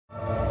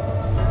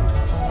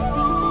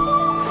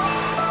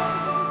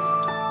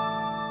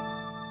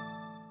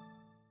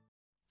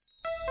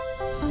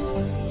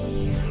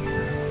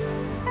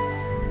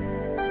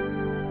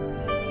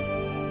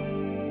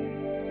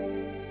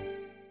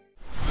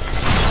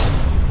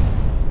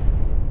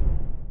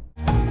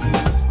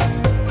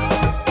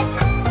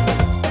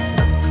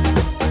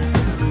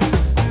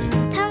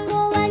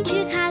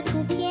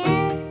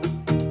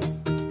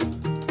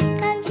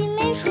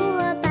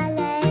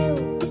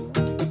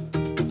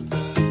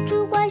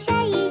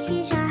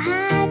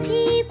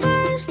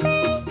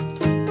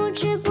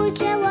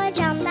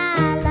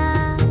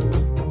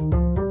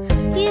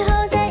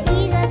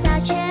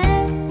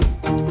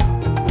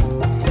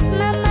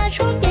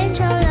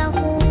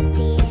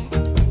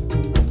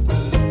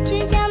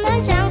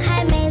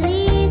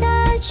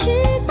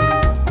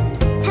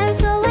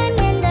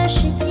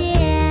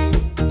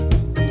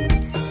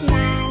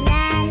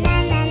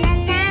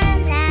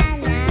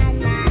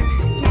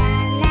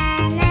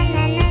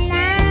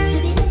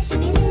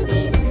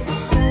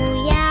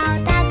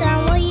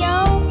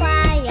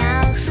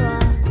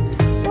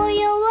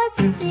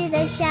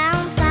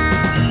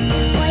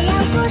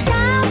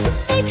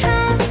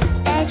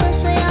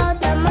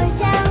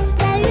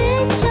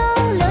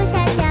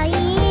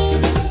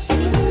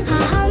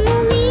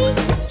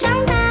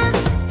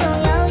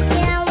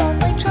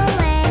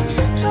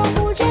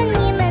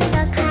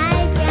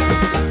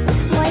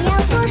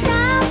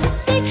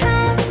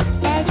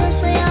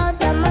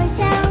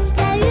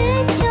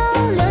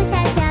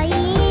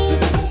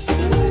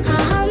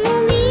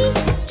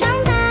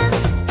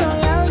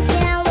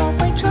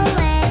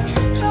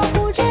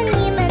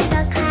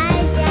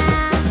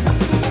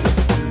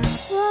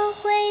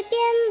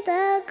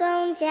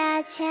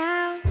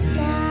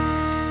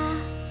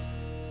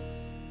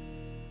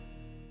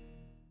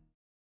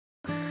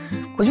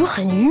我就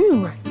很郁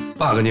闷。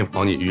爸跟你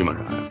跑，你郁闷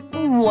啥呀？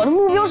我的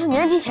目标是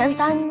年级前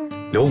3呢。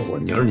刘果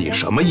宁，你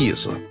什么意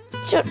思？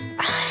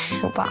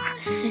爸，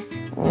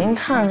您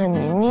看看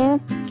您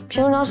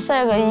平常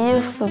晒个衣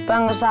服、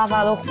搬个沙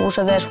发都胡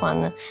扯在穿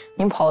的，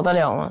您跑得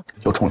了吗？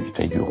就冲你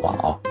这句话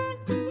啊！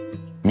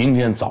明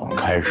天早上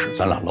开始，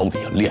咱俩楼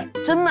底下练。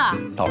真的？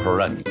到时候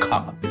让你看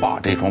看爸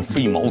这双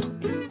飞毛腿。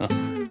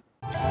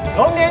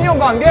龙年用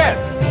广电，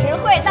实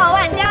惠到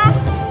万家。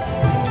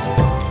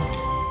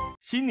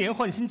新年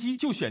换新机，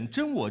就选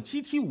真我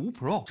GT5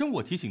 Pro。真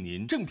我提醒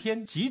您，正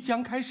片即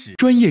将开始。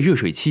专业热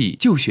水器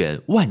就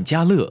选万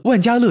家乐。万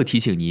家乐提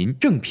醒您，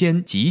正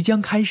片即将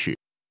开始。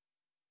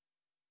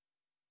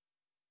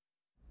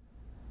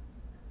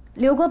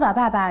刘国宝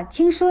爸爸，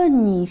听说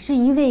你是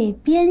一位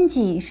编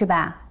辑，是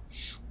吧？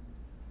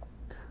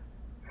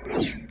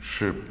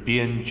是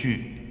编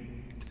剧。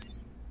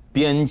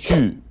编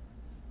剧。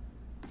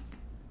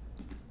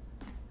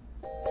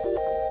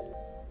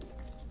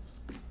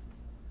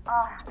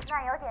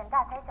那有点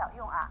大材小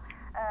用啊。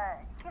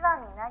希望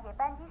你呢给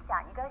班级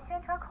想一个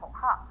宣传口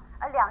号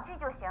，2句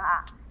就行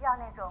啊，要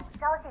那种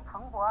朝气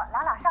蓬勃、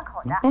朗朗上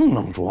口的。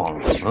能装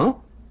了，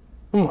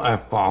那么爱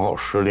发号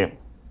施令，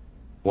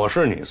我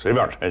是你随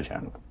便差遣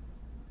的。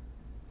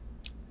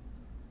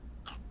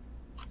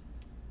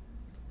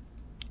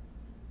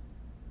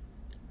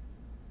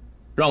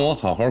让我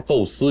好好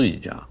构思一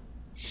下。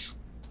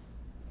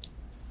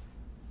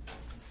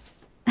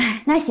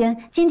那行，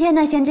今天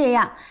呢先这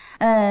样。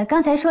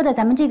刚才说的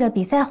咱们这个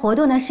比赛活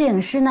动的摄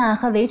影师呢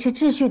和维持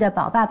秩序的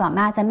宝爸宝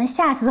妈，咱们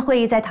下次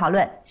会议再讨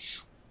论。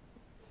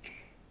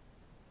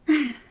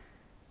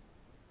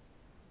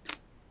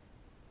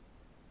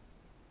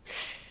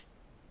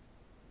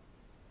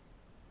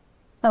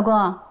老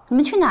公，你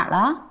们去哪儿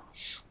了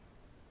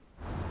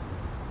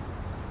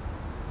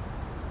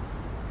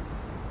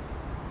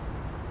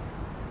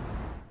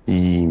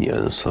？1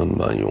年3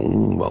班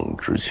勇往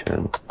直前，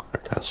还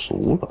是太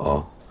俗了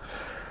啊。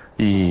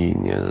1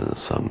年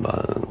3班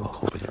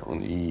好像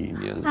1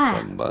年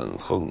3班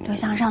横。刘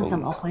向上怎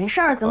么回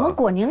事？怎么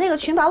果宁那个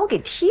群把我给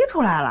踢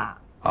出来了？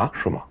啊？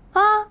是吗？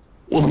啊！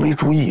我都没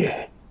注意。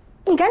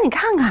你赶紧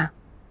看看。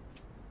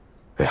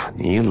哎呀，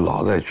你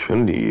老在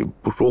群里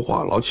不说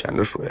话，老潜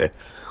着水，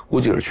估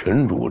计是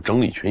群主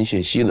整理群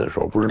信息的时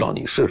候不知道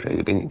你是谁，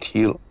就给你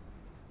踢了。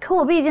可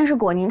我毕竟是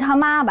果宁他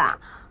妈吧，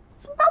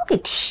怎么把我给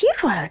踢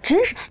出来了？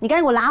真是，你赶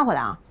紧给我拉回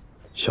来啊！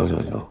行，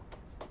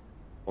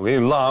我给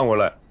你拉回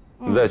来。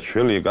你在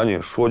群里赶紧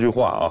说句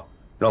话啊，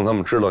让他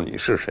们知道你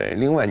是谁。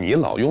另外，你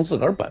老用自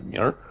个儿本名，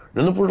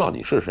人都不知道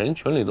你是谁，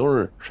群里都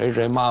是谁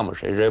谁妈妈、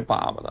谁谁爸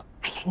爸的。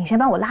哎呀，你先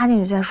把我拉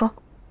进去再说。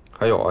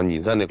还有啊，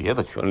你在那别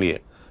的群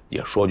里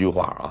也说句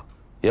话啊，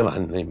也把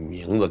你那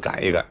名字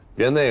改一改，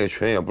别那个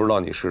群也不知道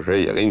你是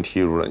谁，也给你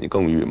踢出来，你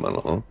更郁闷了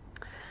啊。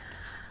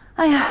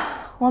哎呀，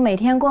我每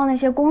天光那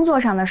些工作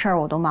上的事儿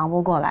我都忙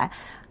不过来，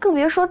更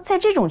别说在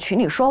这种群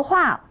里说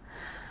话了。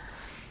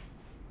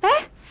哎。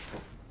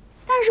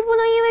但是不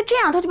能因为这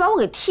样他就把我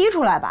给踢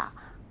出来吧，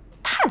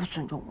太不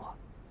尊重我。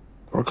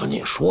不是跟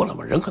你说了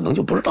吗？人可能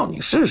就不知道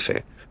你是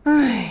谁。哎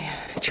呀，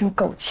真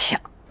够呛。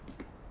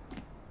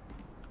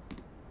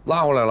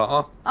拉回来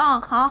了啊。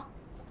好。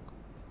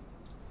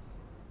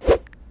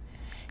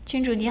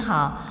群主你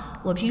好，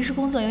我平时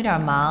工作有点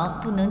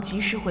忙，不能及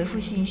时回复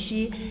信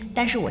息，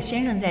但是我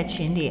先生在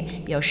群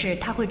里，有事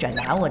他会转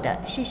达我的，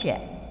谢谢。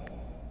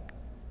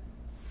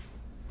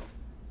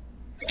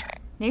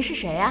您是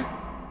谁呀？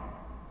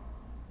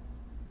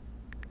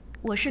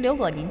我是刘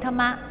果宁他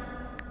妈。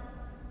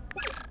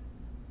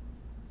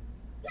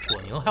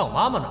果宁还有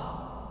妈妈呢。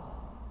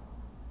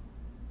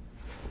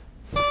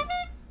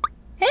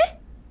哎，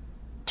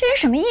这人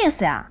什么意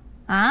思呀？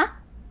啊？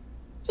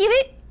以为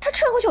他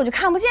撤回去我就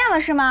看不见了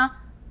是吗？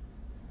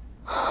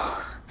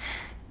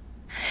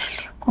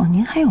刘果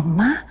宁还有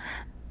妈？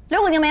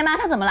刘果宁没妈，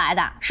他怎么来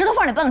的？石头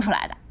缝里蹦出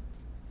来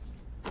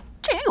的。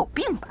这人有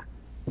病吧？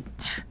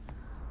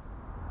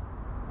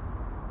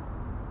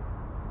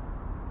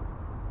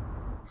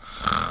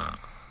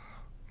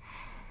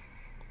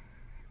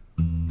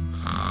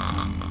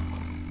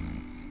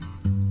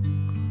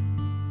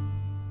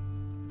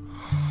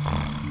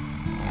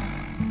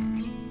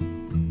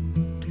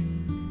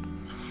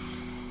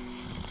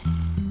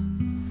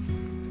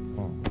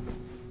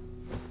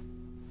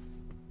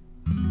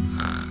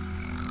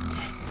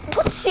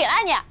起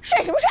来你，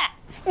睡什么睡？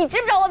你知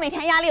不知道我每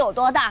天压力有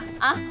多大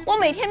啊？我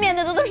每天面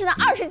对的都是那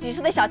20几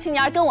岁的小青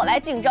年跟我来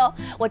竞争，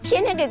我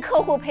天天给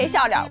客户陪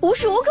笑脸，无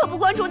时无刻不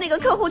关注那个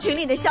客户群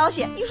里的消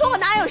息。你说我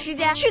哪有时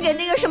间去给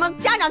那个什么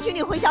家长群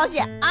里回消息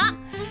啊？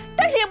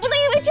但是也不能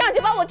因为这样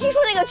就把我踢出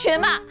那个群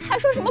吧？还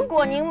说什么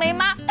果宁没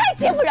妈，太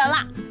欺负人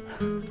了。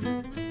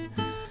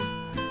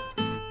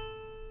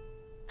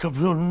这不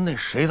就是那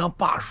谁他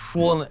爸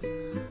说呢？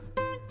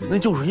那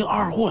就是一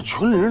二货，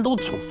群里人都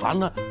挺烦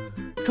的。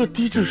这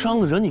低智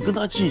商的人，你跟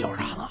他计较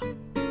啥呢？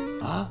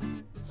啊？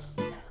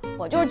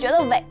我就是觉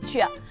得委屈，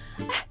哎，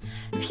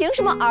凭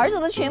什么儿子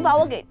的群把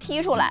我给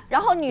踢出来，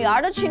然后女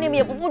儿的群里面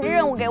也不布置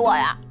任务给我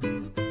呀？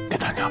给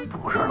大家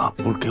布置了，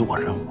不是给我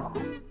任务了吗？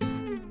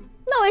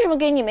那为什么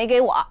给你没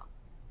给我？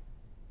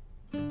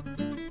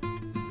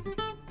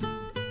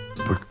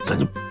不是，咱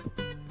就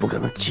不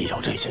跟他计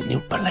较这些。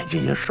你本来这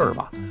些事儿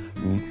吧，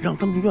你让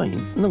他们愿意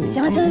弄。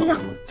行了，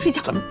睡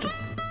觉。咱们。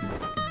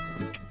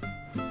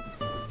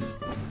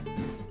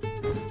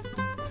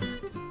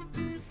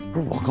不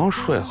是我刚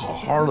睡好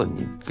好的，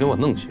你给我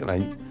弄起来，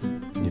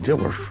你这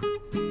会儿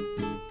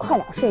快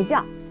点睡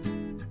觉，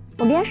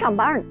我明天上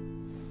班呢。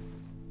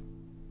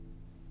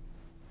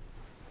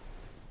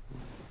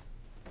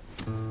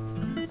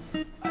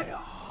哎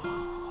呀，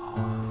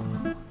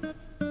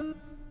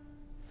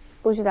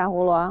不许打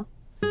呼噜啊！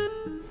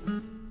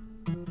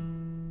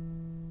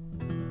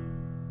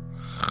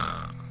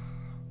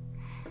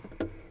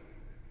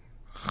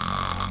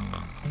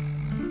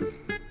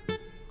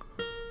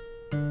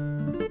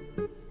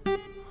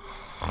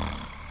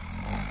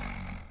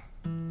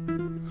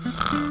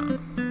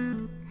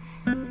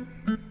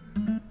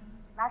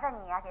麻烦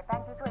你呀，给班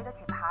级做一个举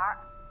牌儿。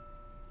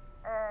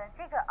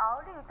这个熬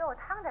绿豆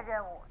汤的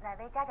任务，哪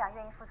位家长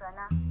愿意负责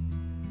呢？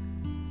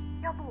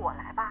要不我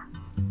来吧，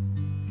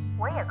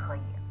我也可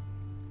以。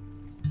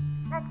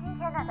那今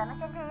天呢，咱们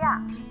先这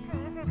样。至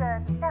于这个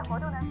比赛活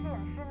动的摄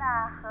影师呢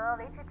和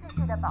维持秩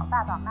序的宝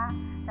爸宝妈，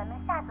咱们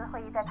下次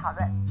会议再讨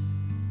论。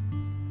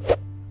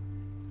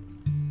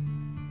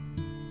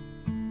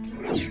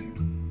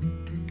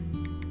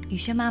雨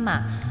轩妈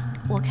妈，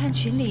我看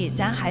群里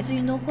咱孩子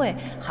运动会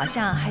好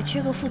像还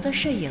缺个负责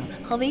摄影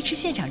和维持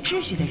现场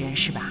秩序的人，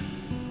是吧？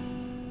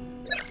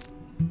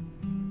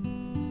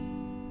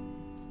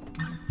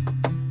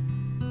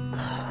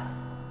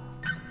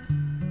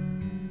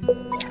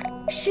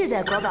是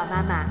的，国宝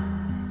妈妈，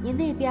您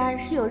那边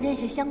是有认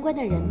识相关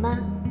的人吗？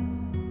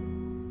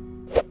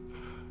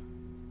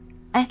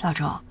哎，老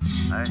周，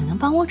你能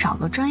帮我找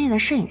个专业的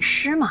摄影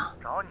师吗？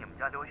找你们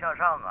家刘向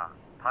上啊，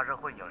他是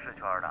混影视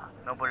圈的，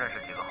能不认识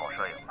几个好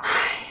摄影吗？哎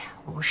呀，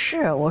不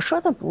是，我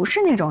说的不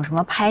是那种什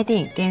么拍电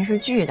影电视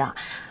剧的，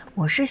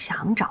我是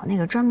想找那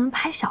个专门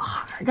拍小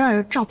孩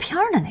的照片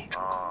的那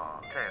种。哦，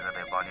这个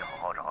得帮你好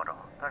好找找，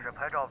但是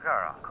拍照片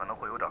啊可能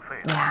会有点费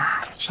用。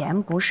呀，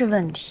钱不是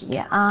问题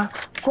啊，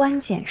关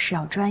键是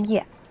要专业。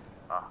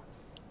啊，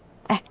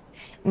哎，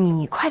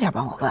你快点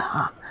帮我问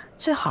啊，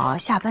最好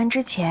下班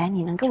之前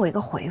你能给我一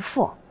个回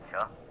复。行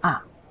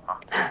啊，好，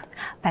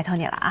拜托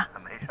你了啊。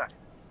没事。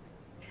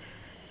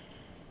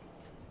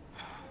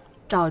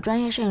找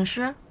专业摄影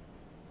师？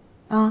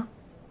啊，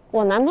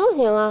我男朋友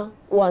行啊，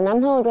我男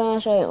朋友专业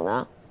摄影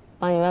的，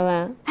帮你问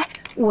问。哎，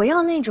我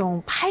要那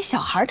种拍小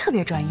孩特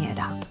别专业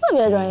的。特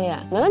别专业，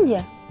没问题，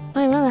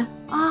帮你问问。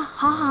啊，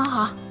好好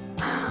好。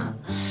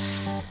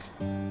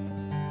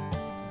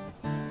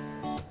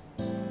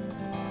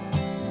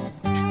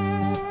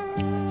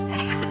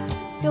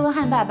周文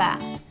翰爸爸，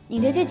你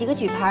的这几个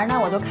举牌呢，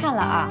我都看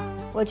了啊。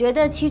我觉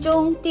得其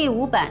中第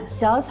5版“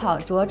小草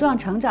茁壮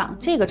成长”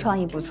这个创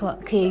意不错，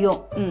可以用。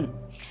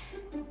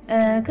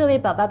各位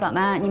宝爸宝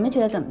妈，你们觉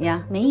得怎么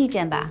样？没意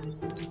见吧？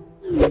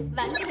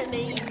完全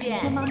没意见。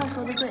听妈妈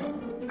说的对。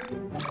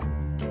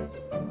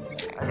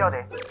小弟，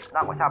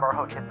那我下班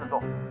后亲自做。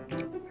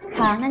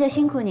好，那就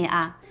辛苦你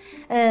啊。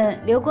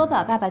刘国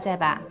宝爸爸在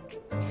吧？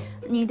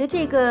你的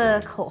这个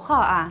口号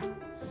啊，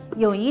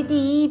友谊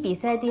第一，比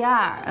赛第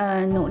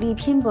二，努力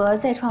拼搏，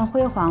再创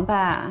辉煌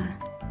吧。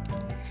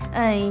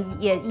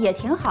也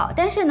挺好，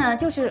但是呢，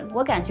就是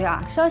我感觉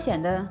啊，稍显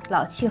得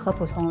老气和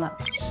普通了。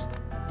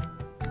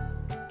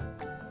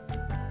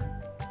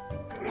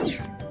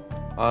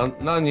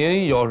那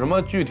您有什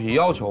么具体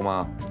要求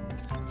吗？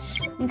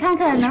你看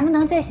看能不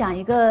能再想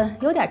一个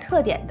有点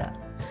特点的，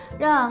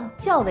让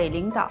教委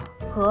领导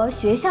和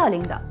学校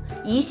领导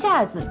一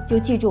下子就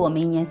记住我们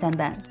1年3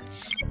班。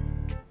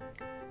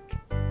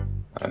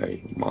哎呀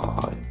妈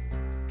呀！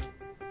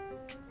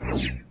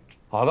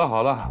好的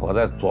好的，我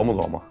再琢磨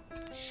琢磨。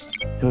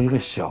就一个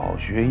小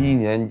学1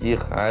年级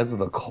孩子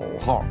的口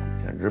号，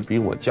简直比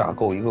我架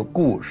构一个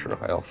故事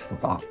还要复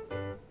杂。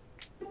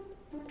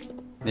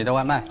你的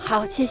外卖。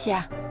好，谢谢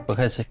啊。不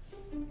客气。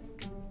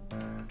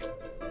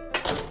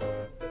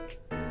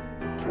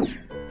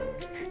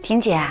婷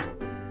姐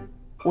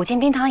，5斤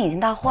冰糖已经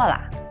到货了。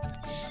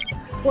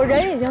我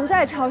人已经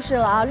在超市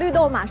了啊，绿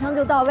豆马上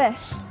就到位。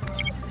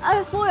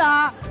哎，服务员，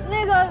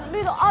那个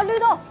绿豆啊，绿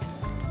豆，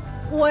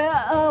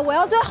我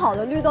要最好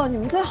的绿豆，你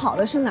们最好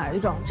的是哪一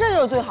种？这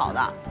就是最好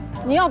的。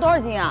你要多少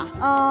斤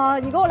啊？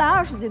你给我来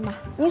20斤吧。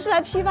你是来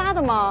批发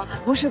的吗？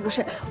不是，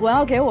我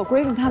要给我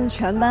闺女她们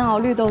全班熬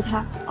绿豆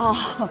汤。哦，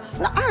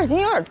那20斤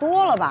有点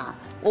多了吧？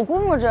我估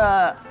摸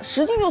着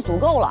10斤就足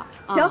够了。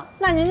行，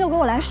那您就给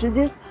我来10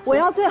斤，我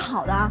要最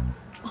好的啊。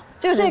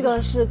这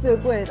个是最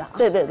贵的。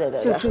对，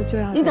就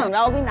让你等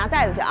着，我给你拿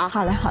袋子去啊。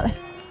好嘞。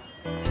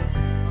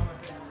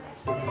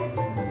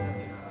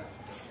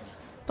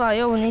爸，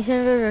要不您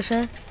先热热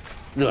身？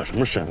热什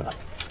么身啊？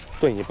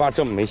对你爸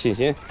这么没信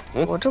心？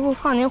我这不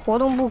怕您活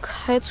动不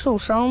开受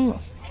伤吗？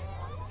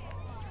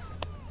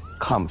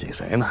看不起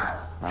谁呢？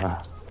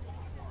啊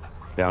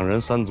，2人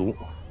3足，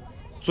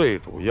最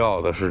主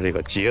要的是这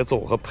个节奏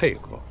和配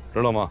合，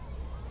知道吗？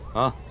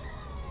啊，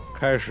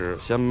开始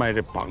先迈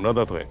这绑着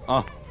的腿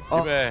啊，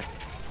预备，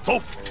走，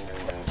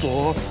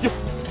左右，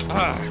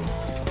哎，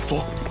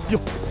左右，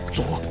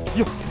左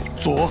右，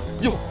左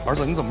右。儿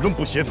子，你怎么这么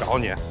不协调啊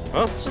你？啊，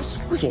这是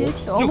不协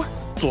调吗？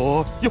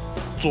左右，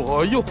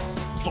左右，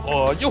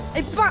左右。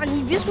哎，爸，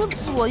你别说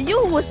左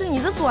右，我是你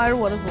的左还是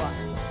我的左？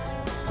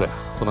对，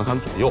不能喊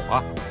左右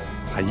啊，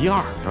喊1、2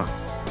是。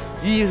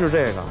1是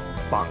这个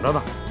绑着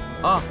的，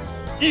啊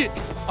，1、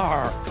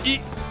2、1、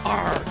2、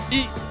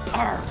1、2、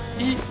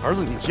1。儿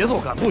子，你节奏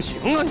感不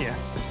行啊你，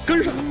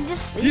跟上。你这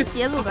谁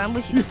节奏感不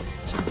行？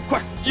快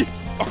，1、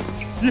2、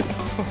1、2、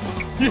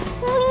1。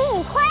夫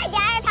你快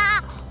点儿，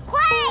他快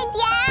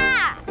点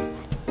儿，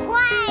快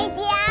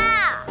点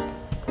儿，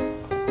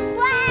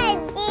快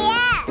点！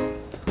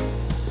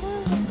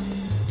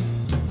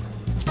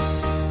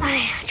哎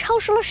呀，超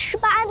时了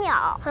18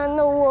秒，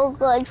那我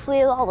哥出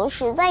去跑的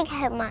实在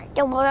太慢，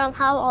要不让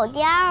他跑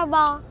第2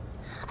吧？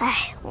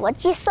哎，我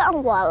计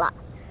算过了，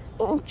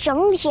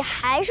整体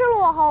还是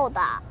落后的。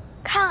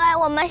看来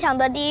我们想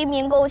的第1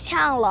名够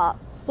呛了。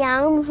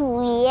杨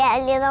主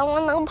任，你能不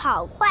能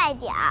跑快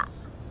点儿？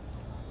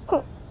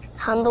哼，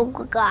糖豆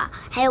哥哥，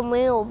还有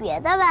没有别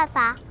的办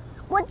法？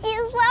我计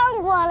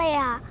算过了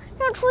呀，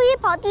让初一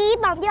跑第1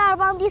棒、第2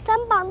棒、第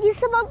3棒、第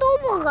4棒都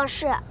不合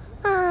适。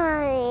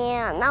哎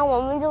呀，那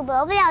我们就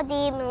得不了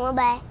第1名了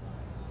呗。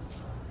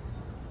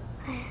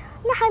哎呀，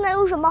那还能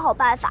有什么好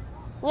办法？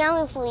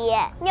杨主任，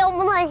要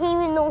不那天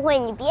运动会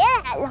你别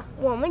来了，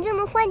我们就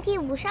能换替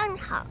补上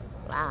场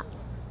了。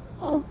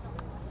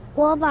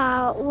国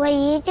宝，我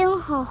一定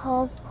好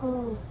好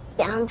补。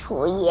杨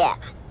主任，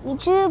你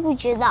知不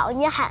知道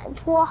你很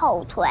拖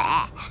后腿？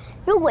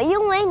如果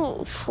因为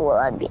你输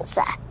了比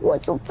赛，我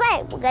就再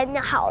也不跟你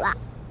好了。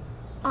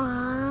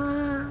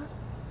啊！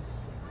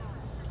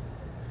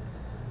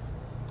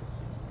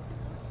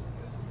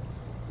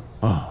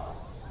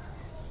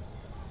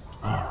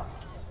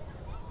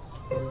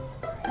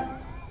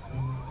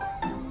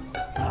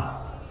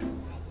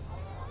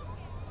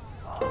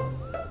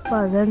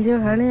爸，咱今儿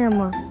还练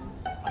吗？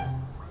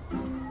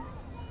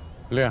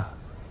练，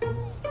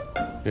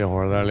一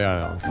会儿再练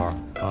2圈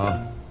啊！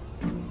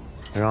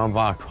你让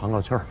爸喘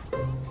口气儿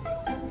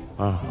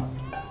啊！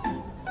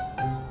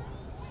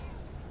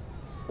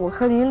我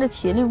看您这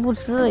体力不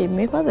支，也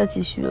没法再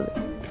继续了。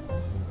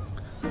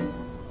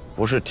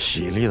不是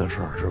体力的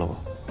事儿，知道吧？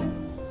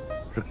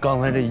是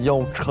刚才这腰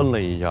抻了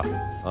一下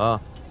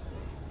啊！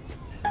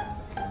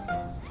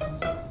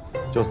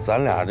就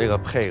咱俩这个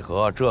配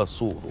合，这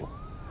速度，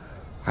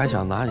还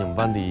想拿你们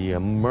班第1，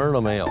门儿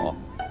都没有。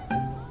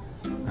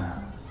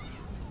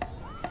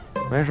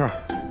没事，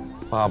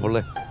爸不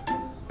累。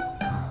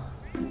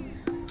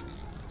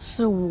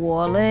是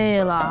我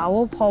累了，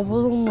我跑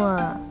不动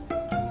了。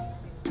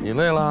你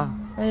累了？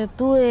哎呀，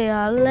对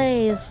呀，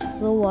累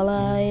死我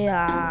了！哎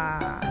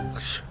呀，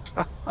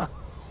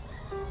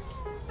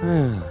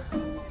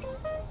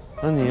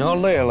那你要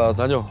累了，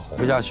咱就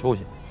回家休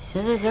息。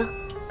行行行。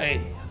哎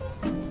呀，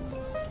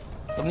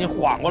等你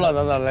缓过来，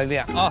咱再来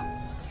练啊。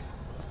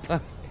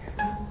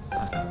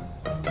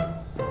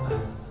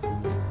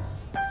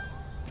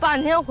爸，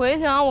你先回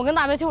去啊，我跟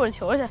大白踢会儿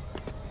球去。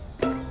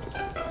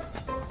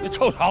你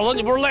臭小子，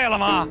你不是累了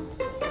吗？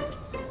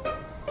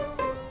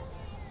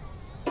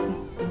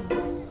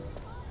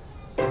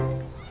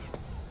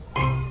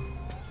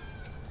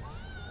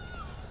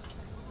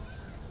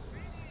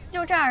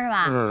就这儿是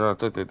吧？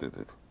是，对。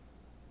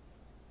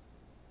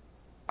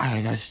哎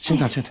呀，轻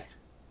点。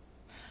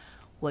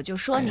我就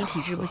说你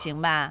体质不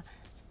行吧，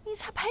你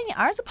才陪你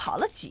儿子跑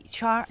了几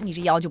圈，你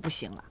这腰就不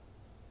行了。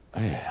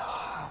哎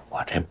呀，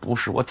我这不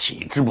是我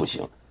体质不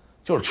行，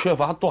就是缺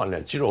乏锻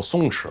炼，肌肉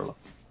松弛了，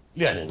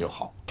练练就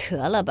好。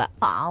得了吧，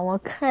爸，我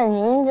看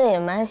您这也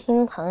蛮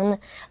心疼的，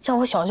叫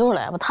我小舅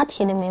来吧，他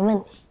体力没问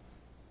题。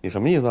你什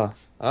么意思啊？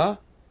啊？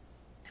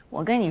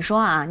我跟你说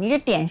啊，你这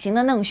典型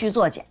的弄虚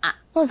作假。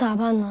那咋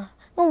办呢？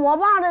那我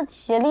爸的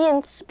体力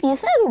比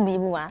赛都比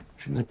不完。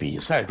是那比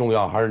赛重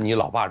要还是你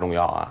老爸重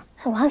要啊？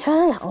这完全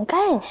是2个概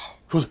念。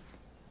出去，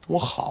我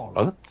好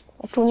了呢。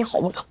我祝你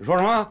好不了。你说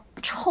什么？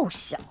臭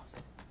小子！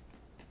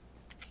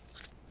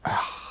哎呀，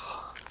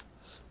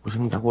不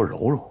行，你再给我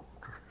揉揉。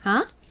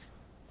啊？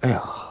哎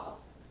呀，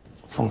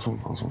放松。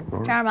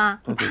这儿吗？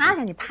你趴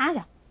下，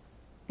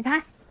你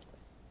趴。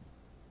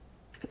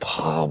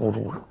趴不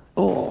住。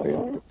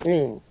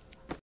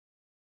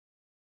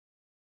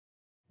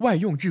外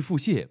用治腹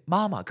泻，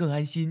妈妈更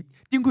安心。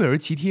丁桂儿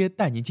脐贴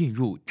带您进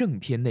入正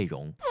片内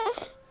容。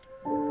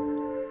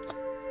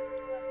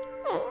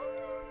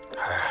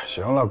哎，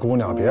行了，姑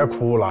娘，别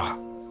哭了。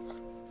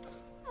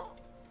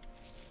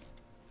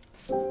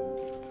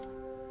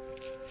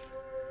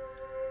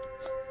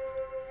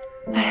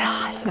哎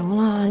呀，行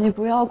了，你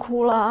不要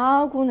哭了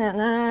啊，姑奶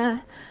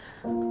奶。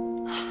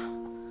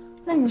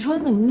那你说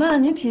怎么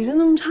办？你体质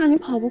那么差，你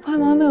跑不快，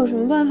妈妈有什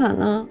么办法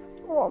呢？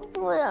我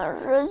不想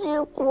失去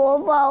国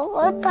宝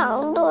和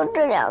糖豆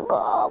这2个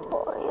好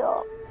朋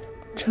友。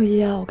初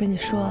一啊，我跟你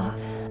说啊，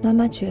妈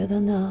妈觉得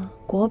呢，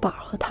国宝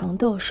和糖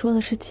豆说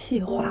的是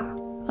气话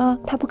啊，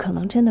他不可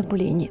能真的不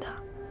理你的。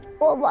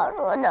国宝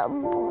说的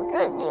不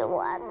是气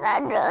话，他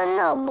真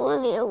的不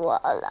理我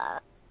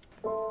了。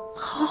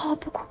好，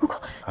不哭不哭。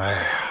哎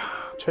呀，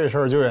这事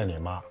儿就怨你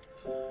妈，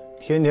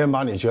天天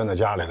把你圈在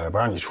家里头，不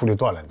让你出去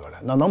锻炼锻炼，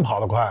那能跑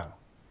得快吗？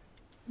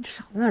你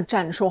少在那儿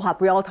站着说话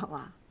不腰疼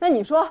啊？那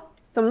你说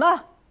怎么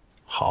办？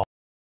好。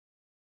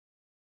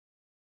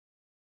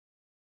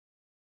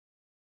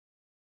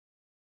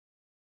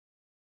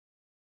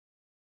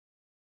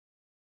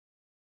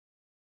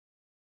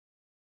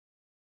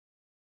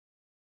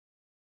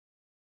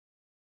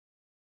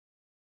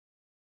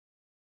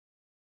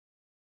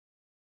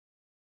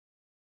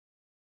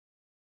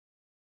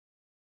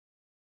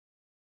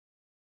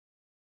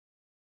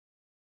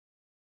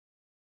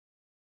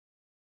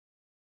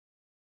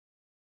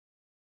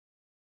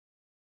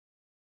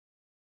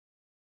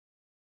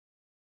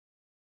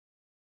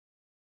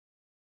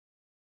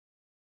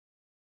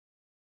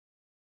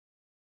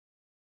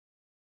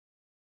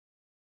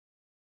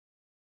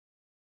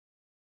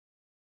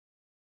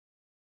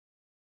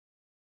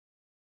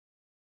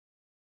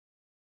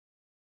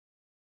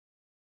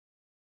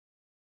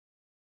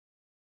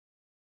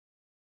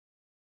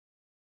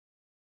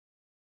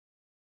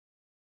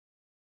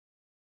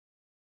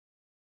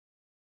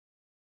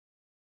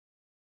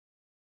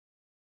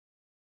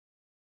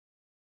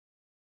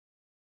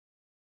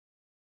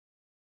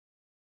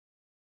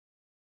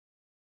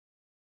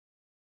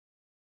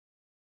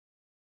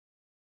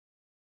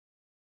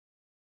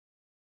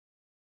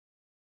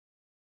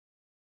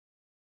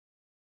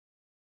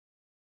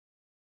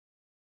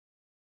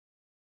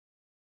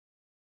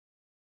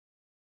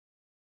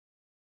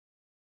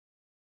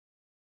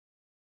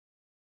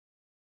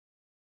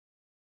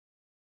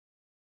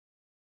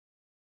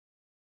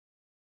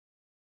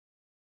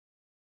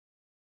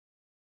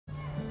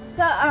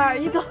3、2、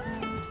1，走。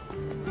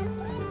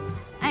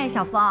哎，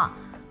小峰，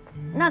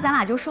那咱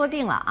俩就说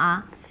定了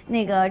啊。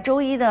那个周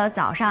一的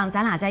早上，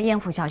咱俩在燕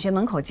府小学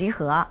门口集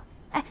合。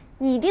哎，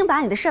你一定把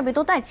你的设备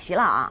都带齐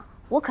了啊！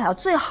我可要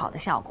最好的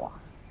效果。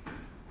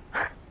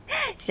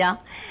行，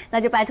那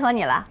就拜托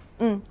你了。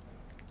嗯。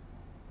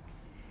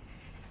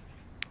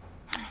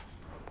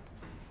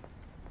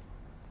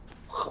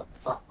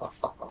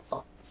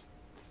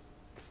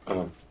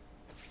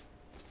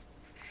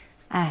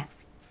哎，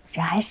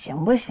这还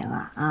行不行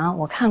啊？啊，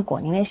我看果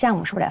宁那项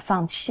目是不是得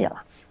放弃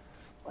了？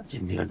我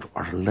今天主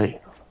要是累着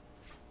了，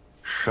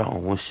上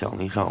午想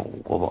了一上午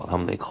国宝他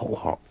们那口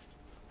号，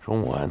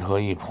中午还特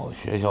意跑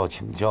学校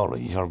请教了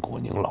一下果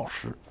宁老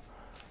师。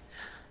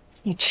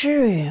你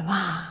至于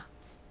吗？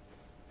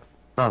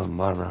那怎么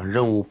办呢？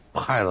任务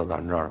派到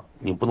咱这儿，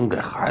你不能给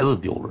孩子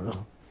丢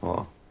人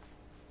啊！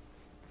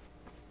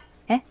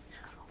哎，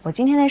我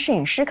今天的摄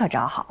影师可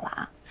找好了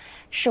啊，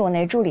是我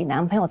那助理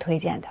男朋友推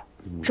荐的，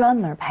专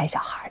门拍小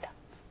孩的。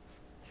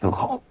挺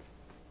好。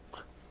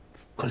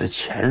可这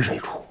钱谁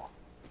出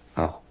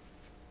啊？啊，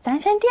咱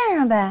先垫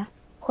上呗，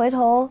回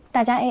头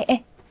大家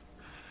AA。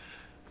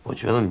我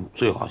觉得你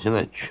最好先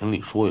在群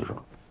里说一声，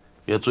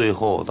别最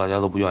后大家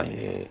都不愿意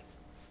AA。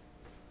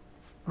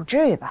不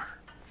至于吧？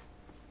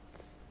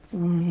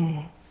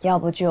要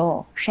不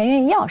就谁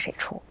愿意要谁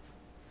出，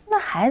那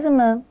孩子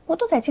们不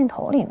都在镜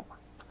头里呢吗？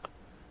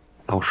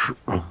倒是，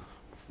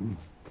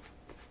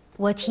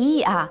我提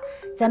议啊，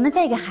咱们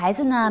再给孩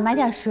子呢买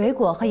点水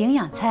果和营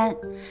养餐，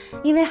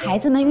因为孩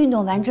子们运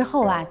动完之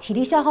后啊，体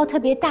力消耗特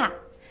别大，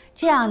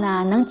这样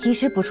呢能及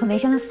时补充维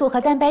生素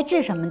和蛋白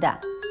质什么的。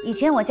以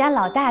前我家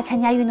老大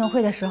参加运动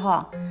会的时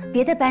候，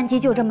别的班级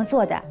就这么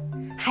做的，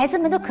孩子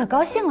们都可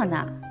高兴了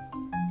呢。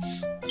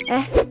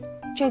哎，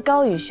这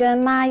高宇轩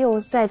妈又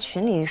在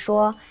群里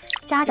说，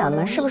家长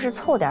们是不是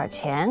凑点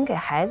钱给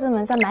孩子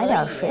们再买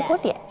点水果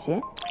点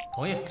心？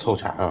同意。凑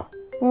钱啊？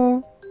没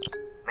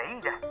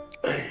意见。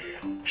哎呀，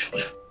去不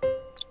去？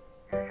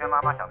宇轩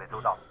妈妈想得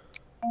周到。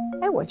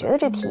哎，我觉得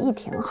这提议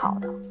挺好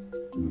的。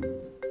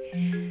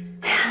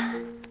哎呀，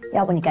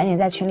要不你赶紧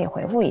在群里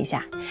回复一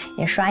下，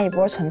也刷一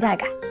波存在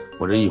感。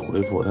我这一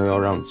回复，他要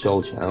让你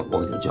交钱，我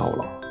给他交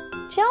了。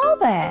交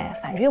呗，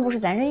反正又不是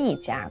咱这一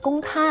家，公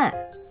摊。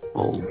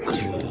OK，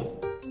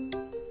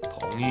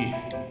 同意。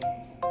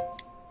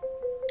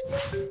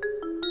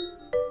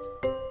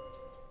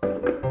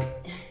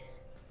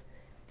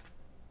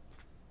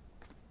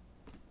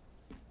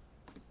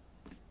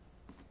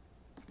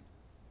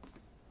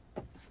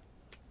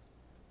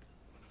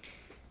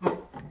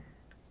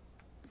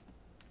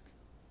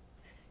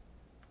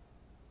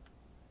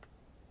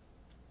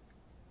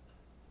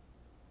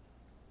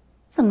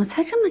怎么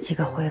才这么几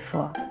个回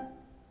复？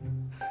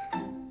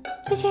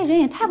这些人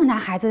也太不拿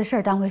孩子的事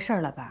儿当回事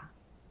儿了吧？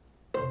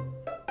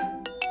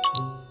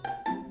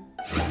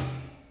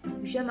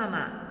宇轩妈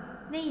妈，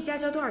那一家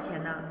交多少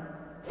钱呢？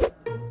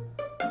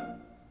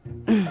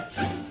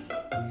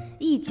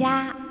一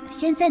家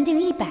先暂定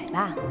100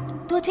吧，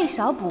多退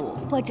少补，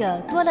或者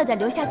多了的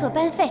留下做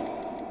班费。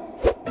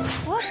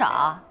多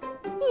少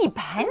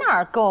？100哪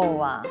儿够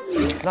啊？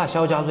那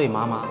肖家瑞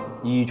妈妈，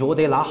你觉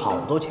得拿好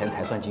多钱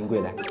才算金贵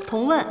呢？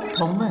同问。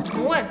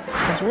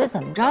我觉得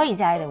怎么着一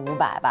家也得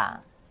500吧。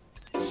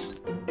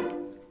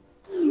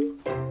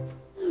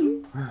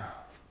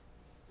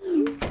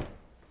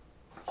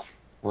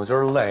我今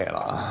儿累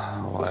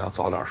了，我要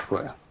早点睡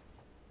了。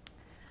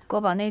国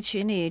宝那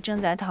群里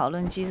正在讨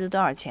论机子多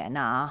少钱呢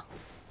啊？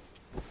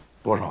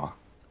多少啊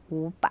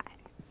？500。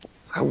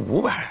才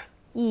500？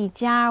一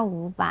家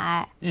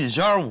500。一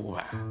家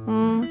500？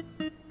嗯。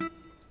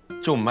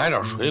就买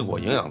点水果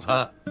营养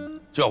餐，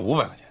就要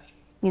500块钱。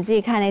你自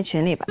己看那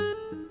群里吧。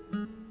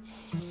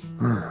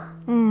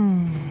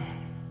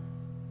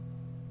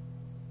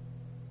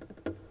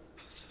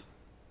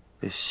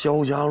这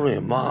肖家瑞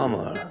妈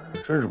妈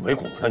真是唯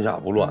恐天下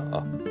不乱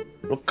啊！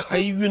说开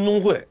一运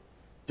动会，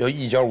要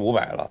一家500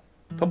了，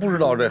她不知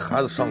道这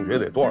孩子上学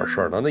得多少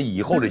事儿呢，那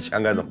以后这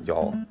钱该怎么交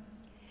啊？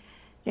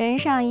人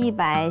上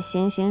100，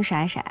形形色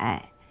色，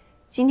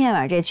今天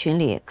晚上这群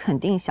里肯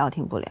定消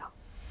停不了。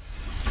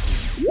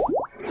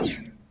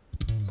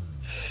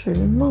徐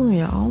梦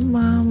瑶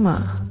妈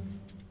妈，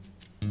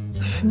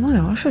徐梦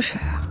瑶是谁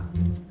啊？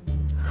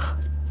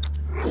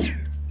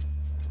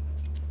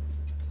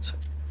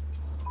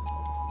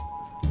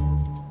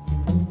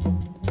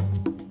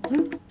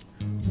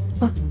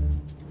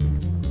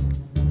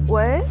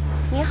喂，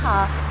你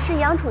好，是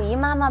杨楚怡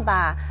妈妈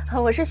吧？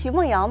我是徐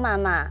梦瑶妈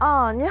妈。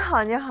哦，你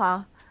好，你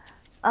好。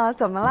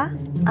怎么了？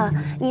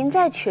您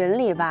在群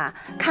里吧？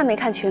看没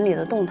看群里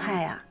的动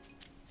态呀？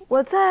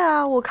我在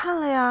啊，我看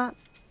了呀。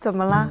怎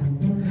么了？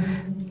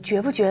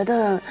觉不觉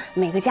得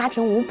每个家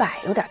庭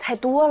500有点太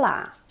多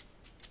了？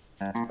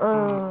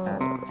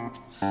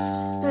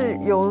是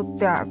有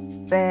点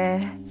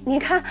呗。你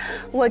看，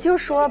我就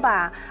说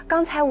吧，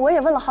刚才我也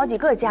问了好几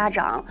个家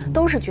长，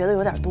都是觉得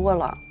有点多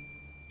了。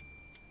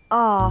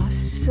哦，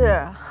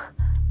是，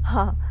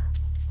哈，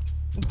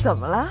怎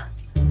么了？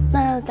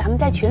那咱们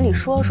在群里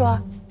说说。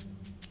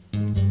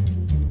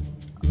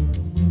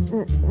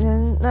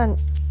那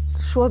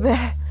说呗。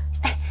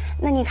哎，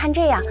那你看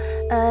这样，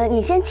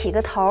你先起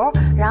个头，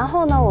然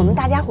后呢，我们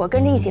大家伙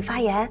跟着一起发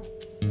言。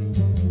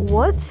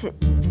我起？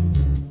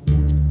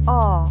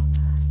哦，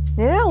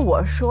您让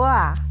我说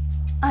啊？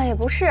哎，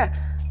不是，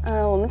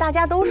我们大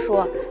家都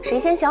说，谁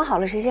先想好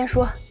了谁先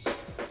说。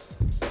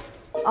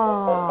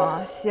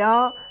哦，行，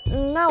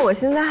那我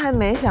现在还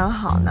没想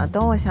好呢，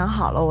等我想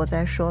好了我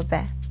再说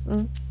呗。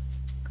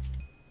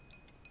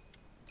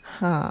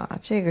哈，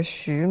这个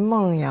徐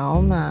梦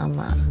瑶妈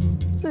妈，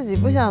自己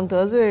不想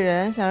得罪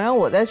人，想让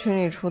我在群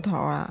里出头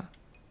啊，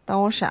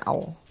当我傻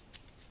哦。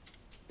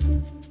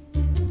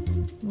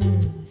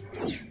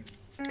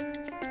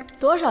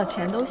多少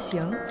钱都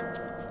行，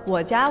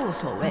我家无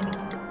所谓。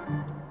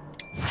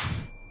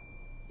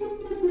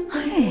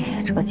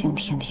嘿，这静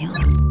听听。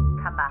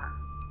看吧，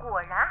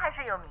果然还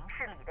是有明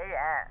事理的人。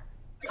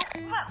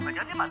500块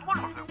钱得买多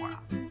少水果啊？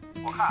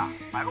我看啊，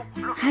买个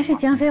50的。还是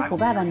江飞虎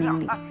爸爸明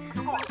理。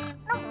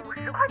那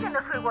50块钱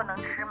的水果能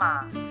吃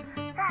吗？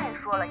再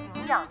说了，营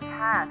养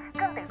餐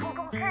更得注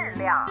重质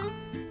量。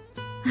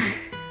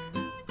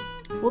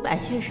500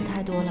确实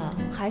太多了，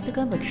孩子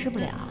根本吃不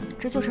了，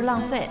这就是浪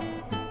费。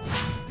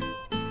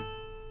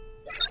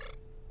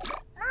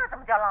那怎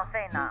么叫浪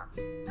费呢？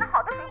那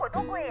好的水果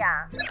多贵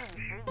呀，几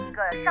十一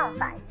个、上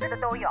百一个的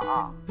都有。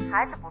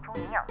孩子补充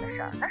营养的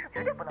事儿，那是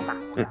绝对不能马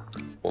虎的。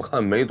我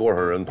看没多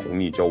少人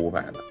同意交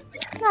500呢。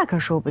那可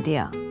说不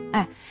定。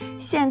哎，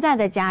现在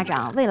的家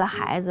长为了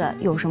孩子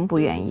有什么不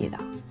愿意的？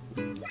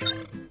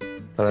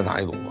咱来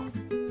打一赌吧，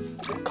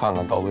看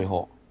看到最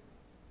后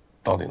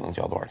到底能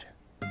交多少钱。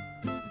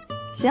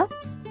行，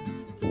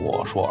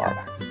我说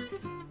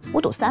200，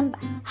我赌300，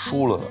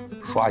输了的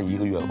刷1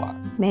个月的碗。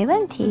没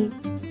问题。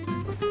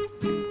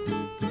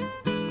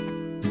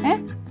哎，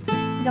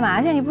你干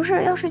嘛去？你不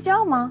是要睡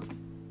觉吗？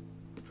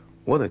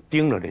我得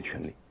盯着这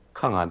群里，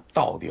看看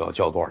到底要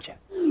交多少钱。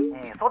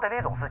你说的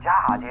那种是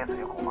嫁接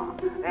水果吗？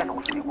那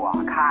种水果啊，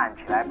看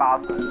起来巴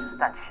适，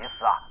但其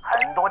实啊，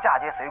很多嫁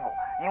接水果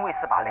因为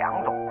是把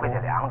2种或者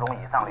2种以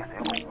上的水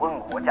果混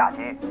合嫁接，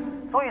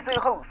所以最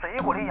后水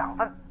果的养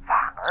分反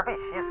而被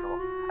稀释了，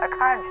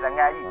看起来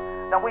安逸，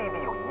但未必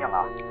有营养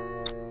啊。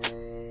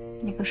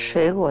那个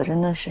水果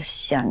真的是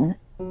咸的。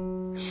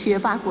学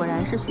霸果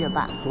然是学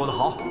霸。说得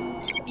好。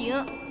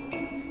饼，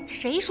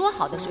谁说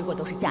好的水果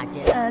都是嫁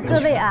接？各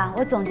位啊，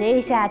我总结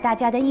一下大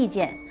家的意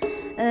见。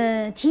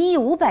提议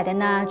500的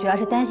呢，主要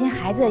是担心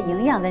孩子的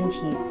营养问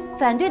题；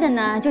反对的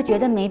呢，就觉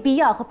得没必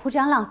要和铺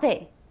张浪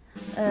费。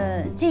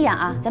这样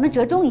啊，咱们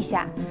折中一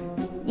下，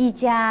一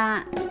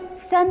家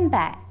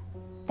300，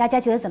大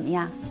家觉得怎么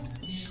样？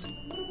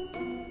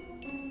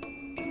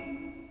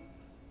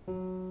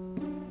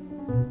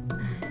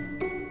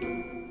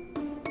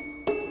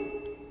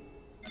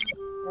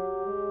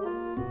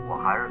我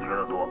还是觉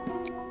得多。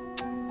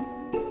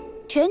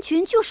全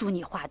群就属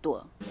你话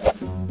多。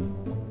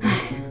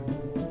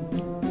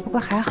不过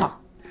还好，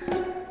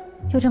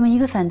就这么一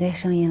个反对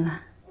声音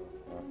了。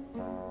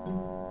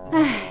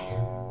哎，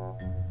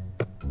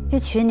这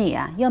群里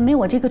啊，要没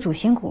我这个主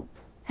心骨，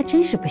还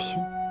真是不行。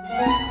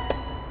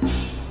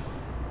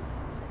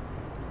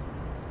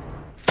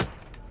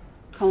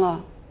康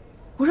乐，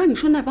我让你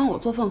顺带帮我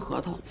做份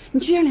合同，你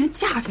居然连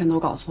价钱都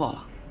搞错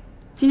了。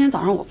今天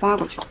早上我发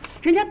过去，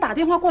人家打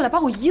电话过来把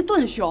我一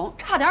顿凶，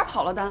差点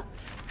跑了单。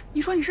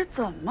你说你是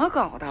怎么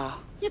搞的？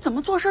你怎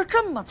么做事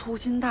这么粗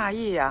心大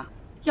意呀？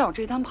要我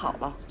这单跑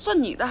了，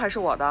算你的还是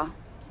我的？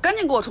赶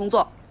紧给我重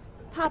做。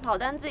怕跑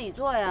单自己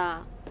做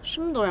呀，什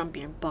么都让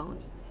别人帮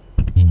你。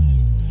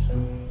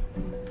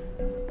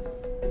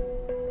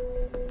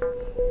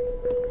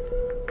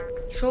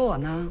说我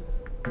呢？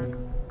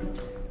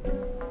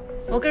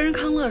我跟人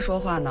康乐说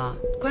话呢，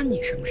关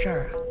你什么事儿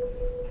啊？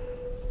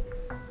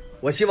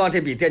我希望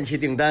这笔电器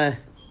订单，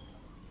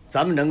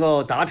咱们能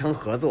够达成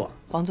合作。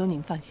黄总，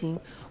您放心，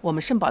我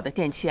们盛宝的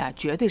电器啊，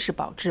绝对是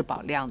保质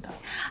保量的，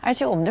而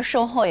且我们的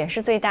售后也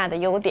是最大的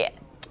优点。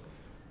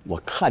我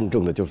看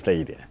中的就是这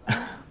一点，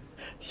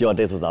希望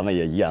这次咱们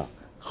也一样，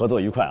合作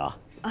愉快啊！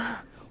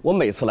我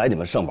每次来你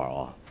们盛宝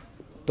啊，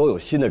都有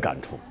新的感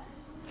触，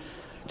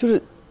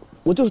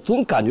我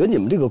总感觉你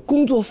们这个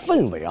工作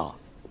氛围啊，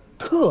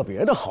特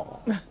别的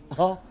好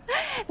啊。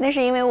那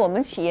是因为我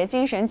们企业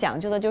精神讲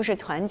究的就是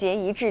团结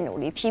一致、努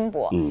力拼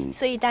搏，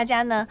所以大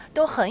家呢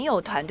都很有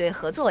团队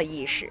合作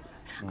意识，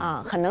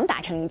很能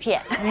打成一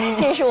片，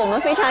这是我们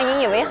非常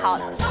引以为豪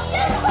的。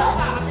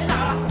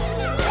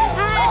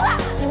哎，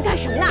你们干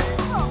什么呢？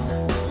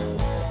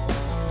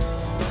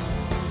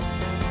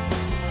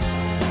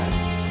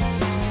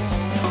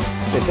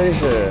这真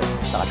是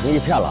打成一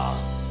片了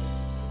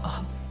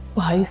啊！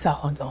不好意思啊，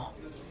黄总。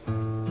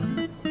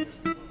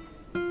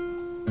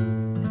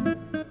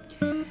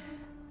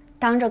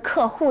当着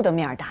客户的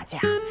面打架，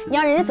你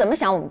让人家怎么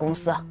想我们公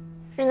司？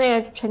是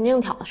那个陈静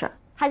挑的事儿，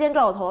他先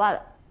拽我头发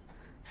的。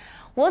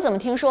我怎么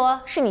听说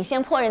是你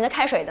先泼人家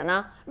开水的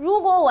呢？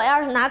如果我要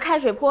是拿开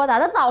水泼他，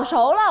他早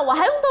熟了，我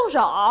还用动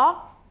手？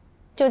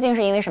究竟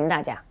是因为什么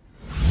打架？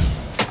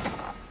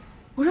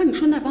我让你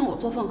顺带帮我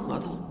做份合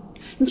同，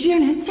你居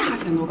然连价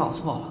钱都搞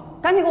错了，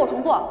赶紧给我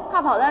重做。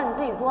怕跑单你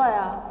自己做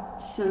呀。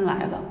新来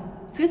的，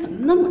嘴怎么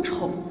那么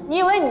臭？你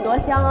以为你多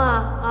香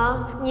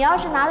啊？你要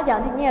是拿了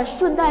奖金，你也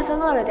顺带分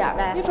乐了点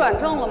呗。你转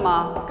正了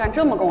吗？敢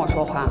这么跟我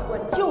说话？我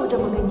就这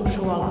么跟你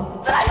说了。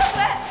再来个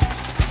嘴，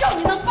叫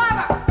你能叭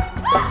叭！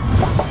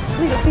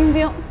那个丁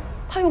丁，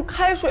他用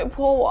开水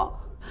泼我，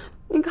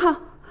你看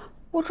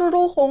我这儿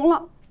都红了，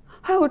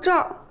还有这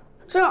儿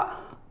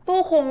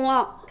都红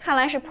了。看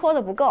来是泼的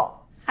不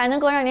够，还能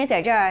够让你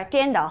在这儿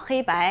颠倒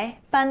黑白、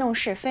搬弄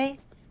是非。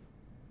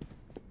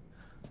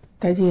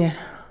戴姐，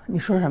你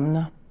说什么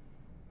呢？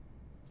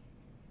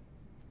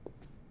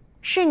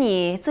是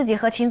你自己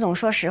和秦总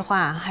说实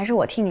话，还是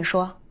我替你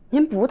说？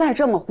您不带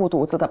这么护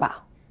犊子的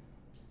吧？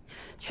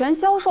全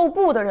销售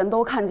部的人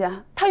都看见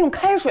他用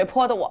开水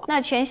泼的我。那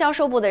全销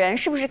售部的人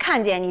是不是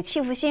看见你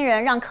欺负新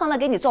人，让康乐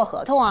给你做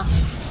合同啊？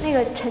那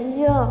个陈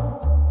晶，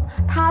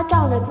他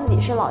仗着自己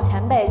是老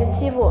前辈就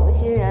欺负我们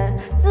新人，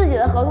自己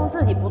的合同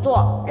自己不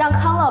做，让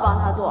康乐帮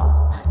他做。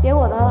结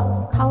果呢，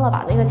康乐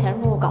把那个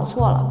钱数搞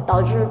错了，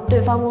导致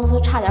对方公司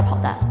差点跑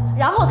单，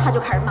然后他就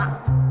开始骂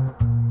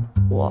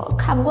我，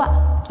看不惯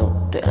就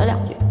怼了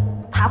2句，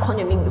他狂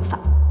犬病就犯。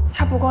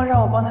他不光让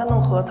我帮他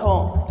弄合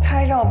同，他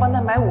还让我帮他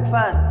买午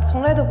饭，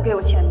从来都不给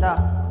我钱的。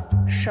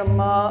什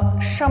么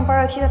上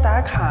班要替他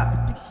打卡，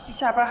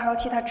下班还要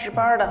替他值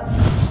班的。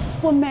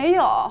我没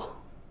有。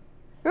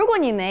如果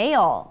你没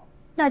有，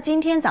那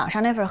今天早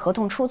上那份合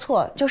同出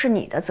错就是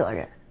你的责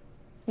任。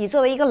你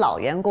作为一个老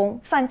员工，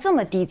犯这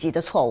么低级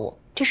的错误，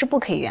这是不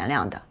可以原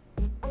谅的。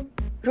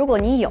如果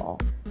你有，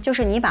就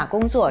是你把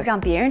工作让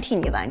别人替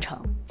你完成，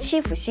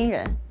欺负新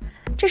人，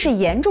这是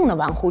严重的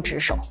玩忽职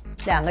守。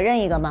2个认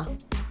一个吗？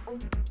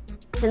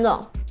秦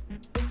总，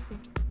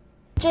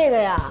这个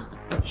呀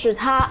是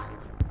他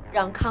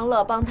让康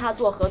乐帮他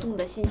做合同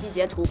的信息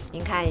截图，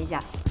您看一下。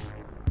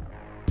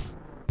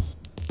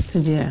陈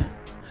姐，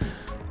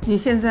你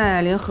现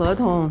在连合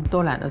同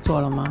都懒得做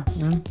了吗？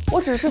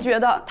我只是觉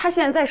得他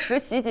现在在实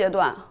习阶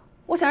段，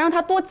我想让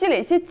他多积累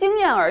一些经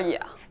验而已。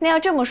那要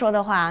这么说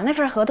的话，那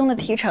份合同的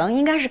提成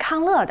应该是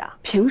康乐的。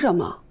凭什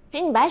么？给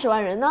你白手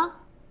腕人呢？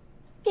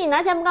给你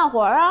拿钱不干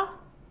活啊？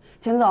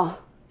秦总，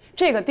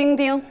这个丁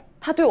丁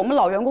他对我们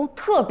老员工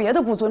特别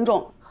的不尊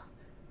重，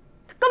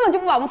根本就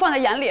不把我们放在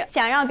眼里。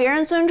想让别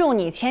人尊重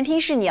你，前提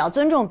是你要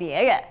尊重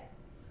别人。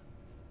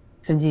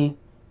陈静，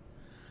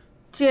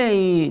鉴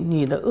于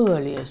你的恶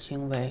劣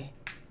行为，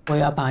我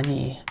要把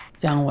你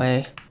降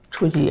为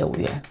初级业务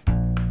员，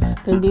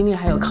跟丁丁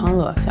还有康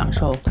乐享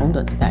受同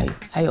等的待遇。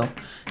还有，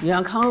你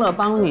让康乐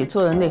帮你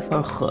做的那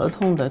份合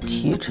同的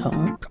提成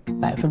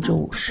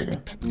50%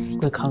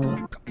归康乐。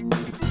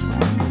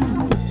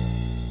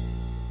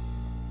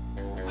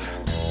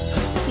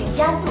请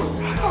加速，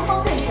后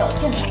方对手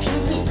正在出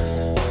现。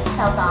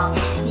糟糕，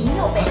您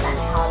又被反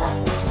超了，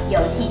游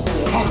戏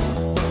结束。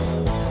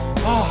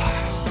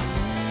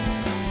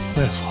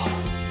累死我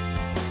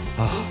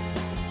了！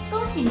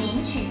恭喜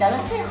您取得了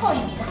最后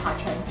1名的好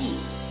成绩，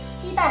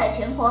击败了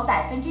全国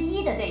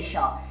1%的对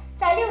手，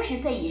在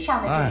60岁以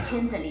上的这个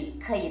圈子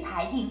里可以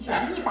排进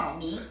前100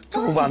名。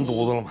这不完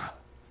犊子了吗？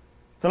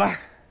再来。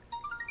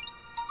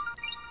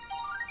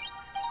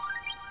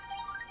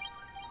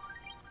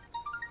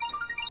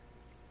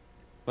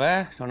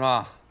喂，程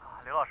程。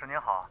刘老师您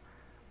好，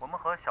我们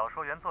和小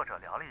说原作者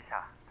聊了一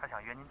下，他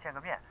想约您见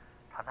个面，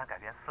谈谈改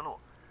变思路。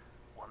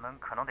我们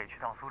可能得去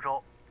趟苏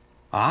州。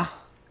啊？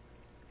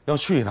要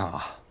去一趟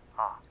啊？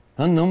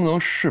咱能不能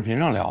视频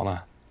上聊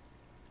呢？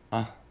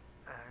啊？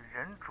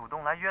人主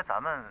动来约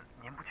咱们，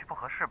您不去不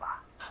合适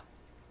吧？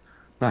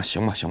那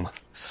行吧，行吧。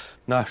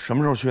那什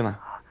么时候去呢？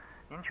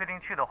您确定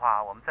去的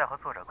话，我们再和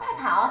作者沟通。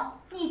快跑！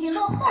你已经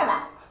落后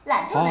了，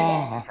懒惰的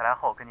人。定下来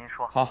后跟您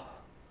说。好。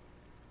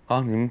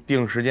好，你们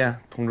定时间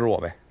通知我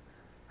呗。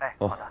哎，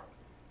好的。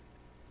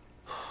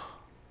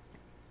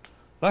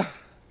来。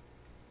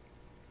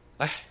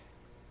来。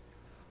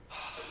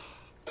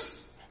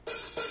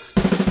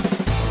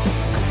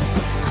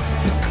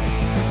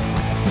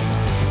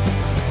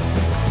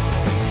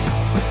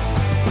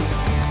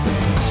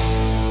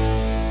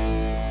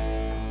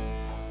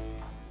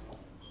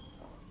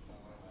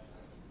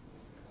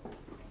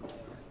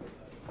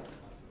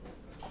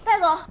戴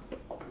总，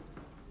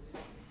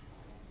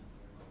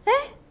哎，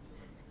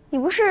你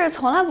不是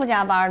从来不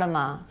加班的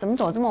吗？怎么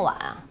走这么晚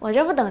啊？我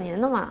这不等您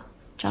呢吗？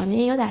找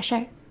您有点事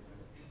儿。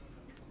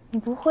你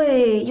不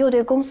会又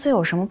对公司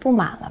有什么不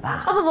满了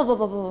吧？啊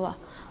不，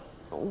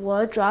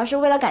我主要是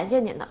为了感谢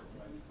您的。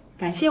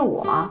感谢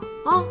我？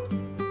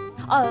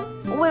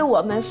为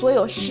我们所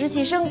有实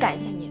习生感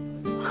谢您。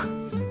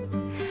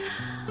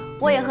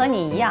我也和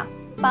你一样，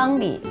帮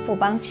理不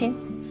帮亲。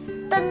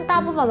但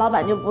大部分老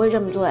板就不会这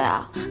么做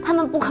呀，他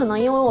们不可能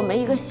因为我们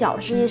一个小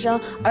实习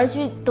生而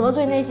去得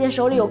罪那些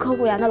手里有客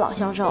户源的老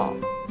销售。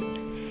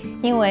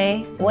因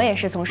为我也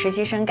是从实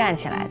习生干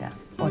起来的，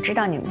我知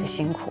道你们的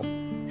辛苦。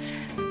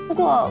不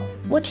过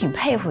我挺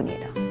佩服你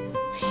的，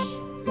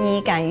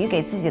你敢于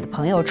给自己的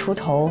朋友出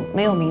头，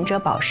没有明哲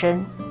保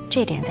身，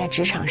这点在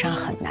职场上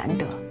很难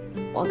得。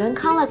我跟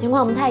康乐情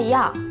况不太一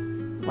样，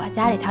我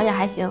家里条件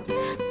还行，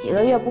几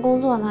个月不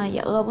工作呢也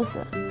饿不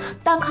死。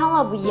但康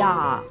乐不一样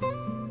啊，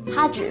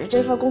他只是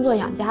这份工作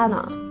养家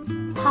呢，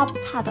他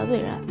怕得罪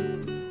人。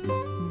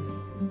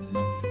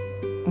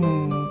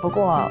不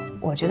过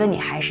我觉得你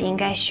还是应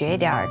该学一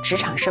点职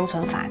场生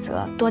存法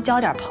则，多交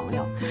点朋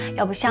友，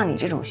要不像你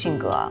这种性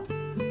格，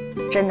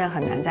真的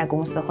很难在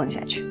公司混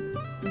下去。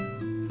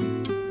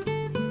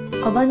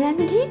我帮你按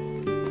电梯。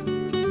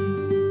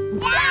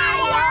加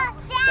油！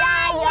加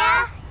油！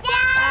加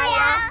油！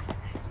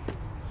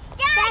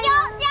加油！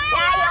加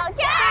油！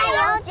加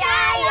油！加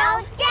油！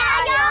加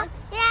油！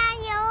加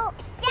油！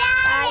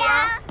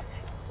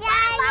加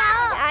油！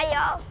加油！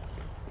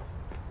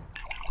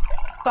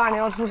爸，你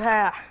要出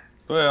差啊？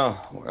对啊，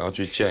我要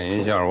去见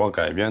一下我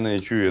改编那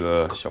剧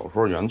的小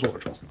说原作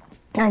者。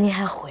那你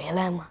还回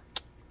来吗？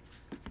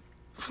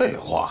废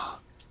话。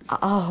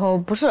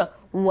不是，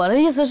我的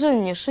意思是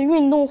你是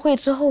运动会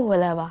之后回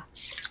来吧？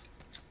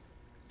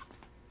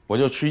我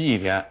就去1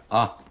天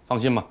啊，放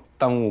心吧，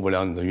耽误不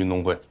了你的运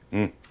动会。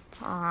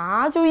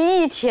就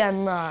1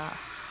天呢？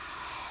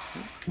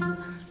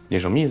你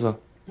什么意思？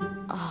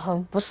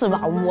不是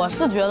吧？我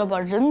是觉得吧，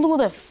人都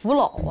得服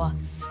老啊。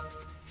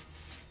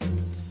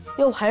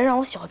要不还是让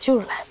我小舅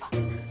来吧。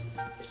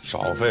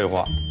少废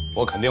话，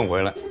我肯定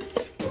回来。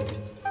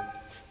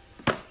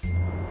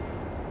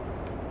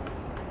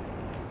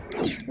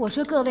我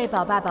说各位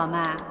宝爸宝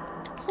妈，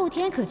后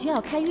天可就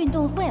要开运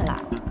动会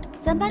了，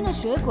咱班的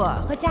水果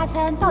和加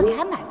餐到底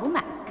还买不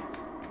买？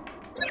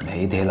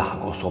没得哪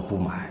个说不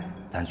买，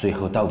但最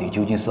后到底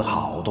究竟是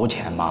好多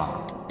钱嘛？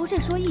不是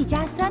说1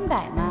家300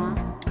吗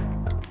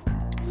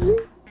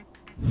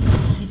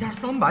？1家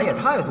300也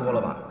太多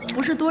了吧？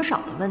不是多少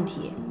的问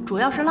题，主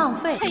要是浪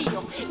费。哎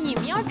呦，你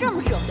们要这么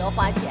舍不得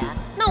花钱，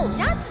那我们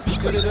家自己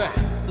准备。对，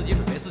自己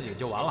准备自己的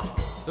就完了。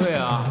对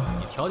啊，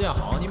你条件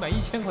好，你买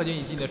1000块钱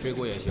1斤的水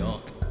果也行。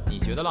你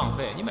觉得浪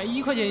费，你买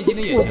1块钱1斤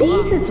的也行。我第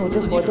一次组织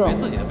活动，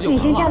履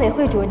行家委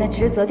会主任的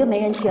职责就没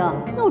人听，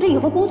那我这以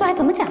后工作还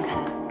怎么展开？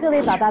各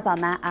位宝爸宝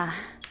妈啊，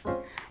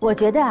我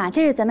觉得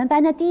这是咱们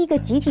班的第一个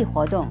集体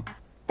活动，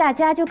大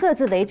家就各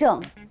自为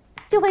政，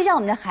这会让我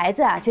们的孩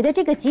子觉得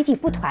这个集体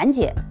不团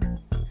结。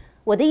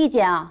我的意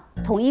见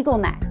统一购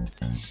买。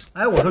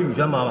哎，我说雨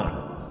轩妈妈，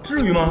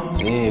至于吗？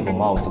这个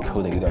帽子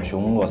扣得有点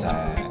凶了噻。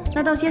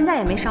那到现在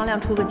也没商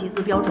量出个集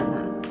资标准呢？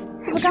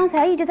这不刚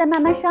才一直在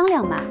慢慢商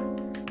量嘛。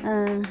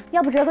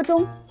要不折个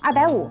中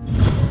，250。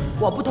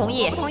我不同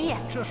意，不同意。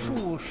这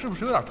数是不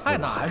是有点太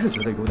难？还是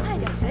觉得有点。快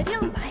点决定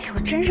吧！哎呦，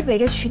真是被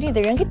这群里的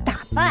人给打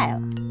败了。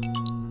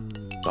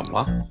怎么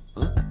了？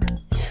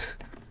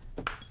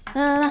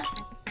那，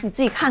你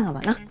自己看看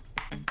吧。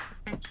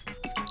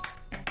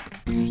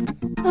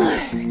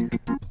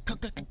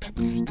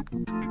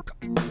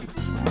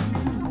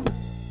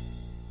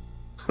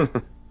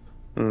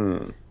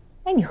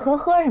哎，你呵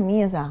呵什么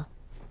意思啊？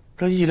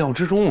这意料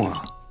之中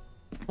啊！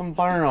他们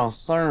班上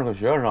30个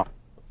学生，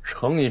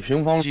乘以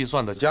平方计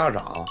算的家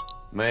长，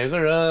每个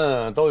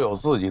人都有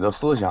自己的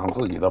思想、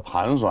自己的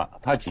盘算。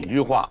他几句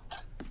话，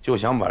就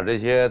想把这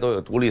些都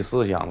有独立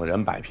思想的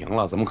人摆平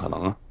了，怎么可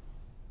能啊？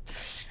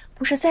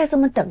不是，再这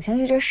么等下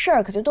去，这事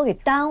儿可就都给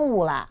耽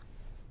误了。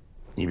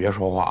你别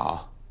说话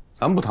啊，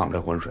咱不淌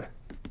这浑水。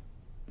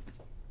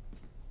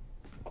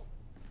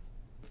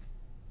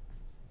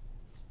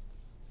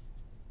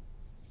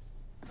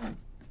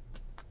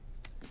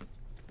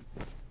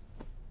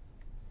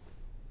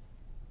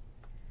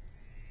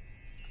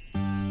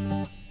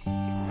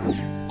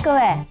各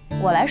位，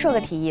我来说个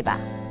提议吧，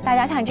大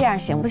家看这样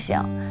行不行？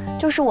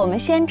就是我们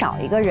先找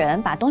一个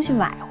人把东西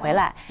买回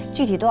来，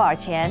具体多少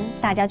钱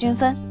大家均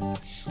分。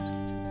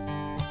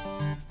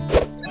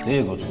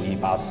这个主意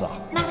巴适啊！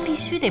那必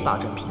须得保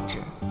证品质，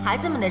孩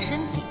子们的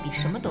身体比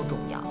什么都重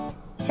要。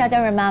肖佳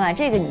瑞妈妈，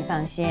这个你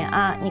放心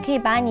啊，你可以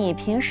把你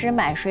平时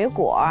买水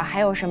果还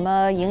有什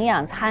么营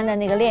养餐的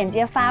那个链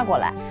接发过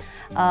来。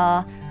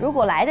如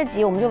果来得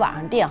及，我们就网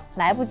上订；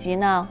来不及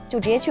呢，就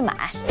直接去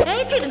买。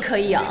哎，这个可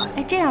以啊！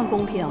哎，这样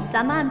公平，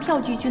咱们按票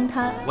据均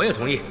摊。我也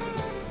同意，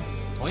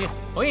同意，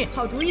同意。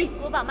好主意，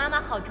国宝妈妈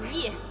好主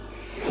意，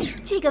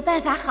这个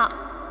办法好。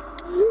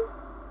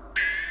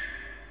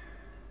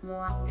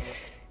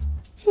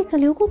这个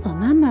刘国宝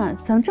妈妈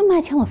怎么这么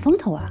爱抢我风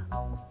头啊？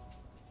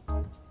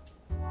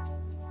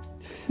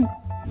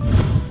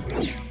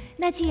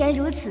那既然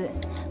如此，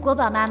国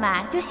宝妈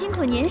妈就辛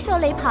苦您受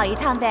累跑一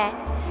趟呗，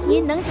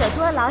您能者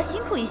多劳，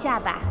辛苦一下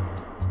吧。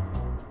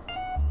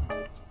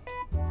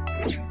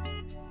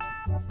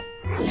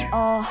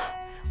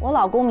我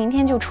老公明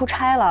天就出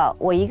差了，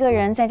我一个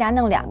人在家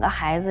弄2个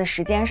孩子，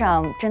时间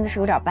上真的是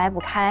有点掰不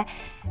开。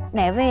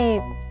哪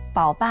位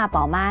宝爸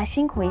宝妈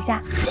辛苦一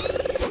下？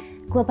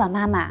国宝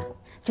妈妈，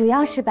主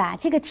要是吧，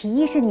这个提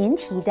议是您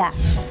提的，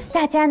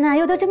大家呢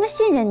又都这么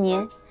信任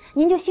您，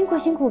您就辛苦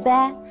辛苦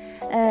呗。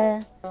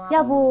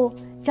要不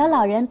找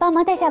老人帮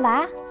忙带下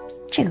娃？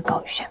这个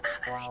高宇轩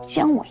妈妈还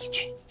将我一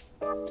句。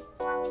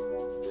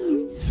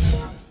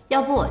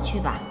要不我去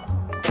吧。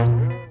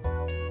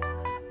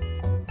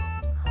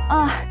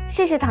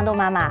谢谢糖豆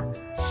妈妈。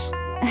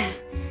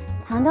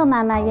糖豆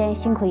妈妈愿意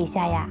辛苦一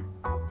下呀？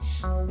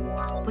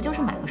不就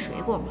是买个水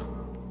果吗？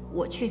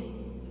我去。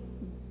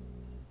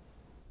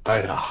哎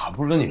呀，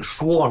不是跟你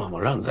说了吗？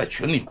让你在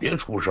群里别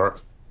出声儿，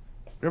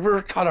这不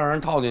是差点让人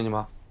套进去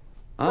吗？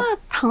啊？那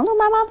糖豆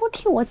妈妈不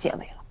替我解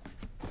围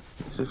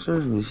了？这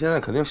你现在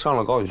肯定上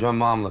了高宇轩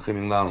妈妈的黑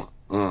名单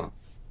了。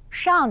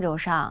上就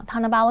上，他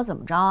能把我怎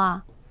么着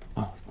啊？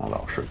那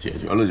倒是，解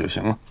决了就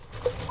行了。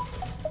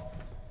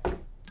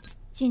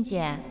静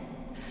姐，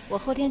我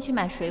后天去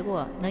买水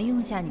果，能用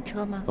一下你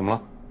车吗？怎么了？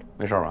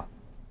没事吧？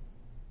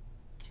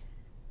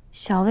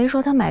小薇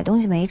说她买东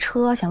西没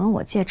车，想问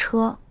我借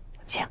车，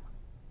我借了。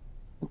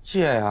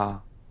借呀？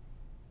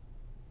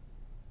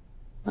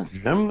那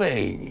人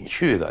为你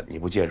去的，你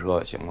不借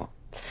车行吗？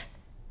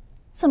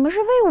怎么是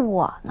为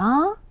我呢？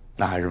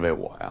那还是为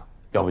我呀，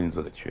要不你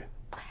自己去。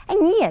哎，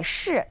你也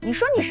是，你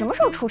说你什么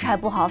时候出差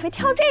不好，非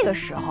挑这个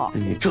时候？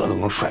你这怎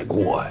么能甩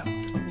锅呀？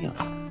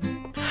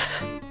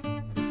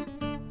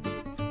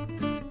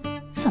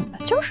怎么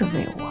就是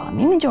为我了？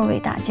明明就是为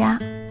大家。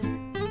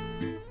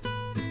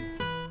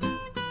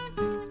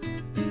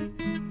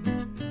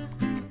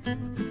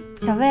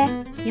小薇，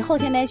你后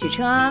天来取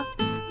车啊。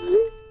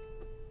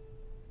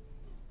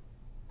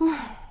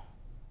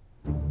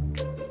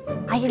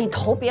哎呀，你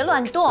头别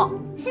乱动。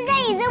是这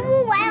椅子不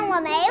稳，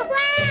我没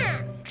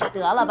换。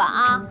得了吧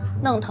啊，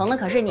弄疼的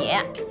可是你。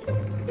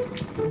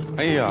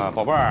哎呀，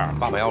宝贝儿，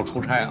爸爸要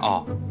出差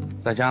啊，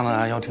在家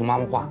呢要听妈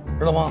妈话，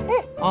知道吗？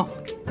啊。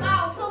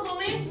爸，我厕所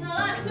没纸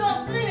了，需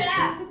要支援。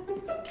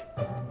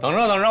等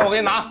着，我给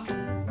你拿。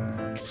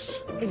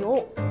哎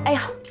呦，哎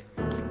呀，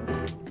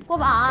国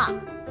宝，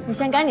你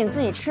先赶紧自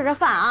己吃着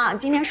饭啊！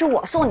今天是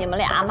我送你们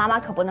俩，妈妈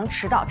可不能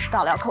迟到，迟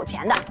到了要扣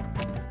钱的。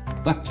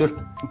来，接着。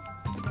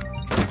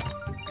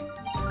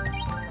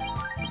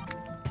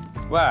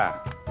喂，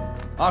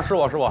是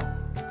我，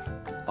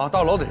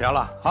到楼底下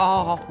了。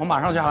好，我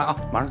马上下来啊，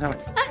马上下来。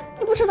哎，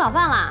你不吃早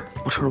饭啦？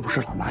不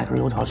吃了，拿一根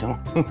油条行了。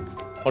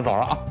我找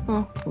着啊。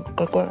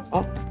乖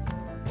啊。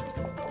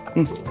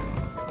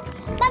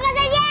爸爸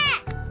再见。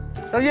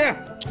再见。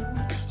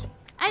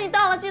哎，你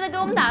到了记得给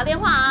我们打个电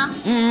话啊。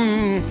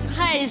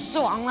太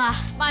爽了，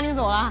爸你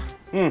走了。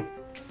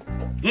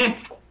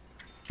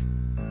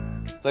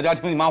在家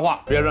听你妈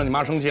话，别让你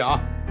妈生气啊。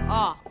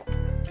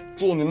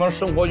祝你们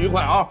生活愉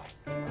快啊！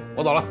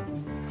我走了。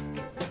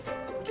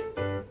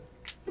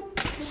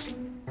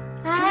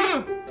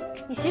哎，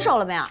你洗手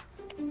了没有？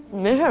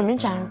没事，没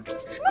沾上。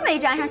什么没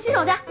沾上？洗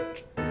手去。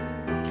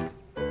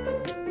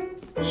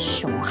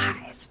熊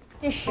孩子，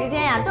这时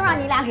间呀都让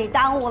你俩给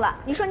耽误了。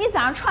你说你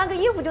早上穿个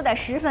衣服就得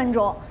10分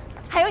钟，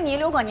还有你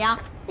刘果娘，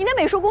你的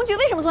美术工具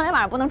为什么昨天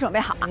晚上不能准备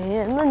好啊？哎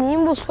呀，那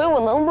您不催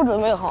我能不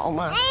准备好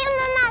吗？哎呀，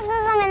妈妈，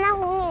哥哥没拿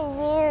红领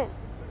巾。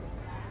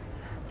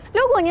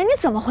刘果宁，你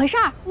怎么回事？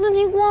那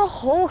您光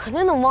吼我肯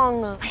定能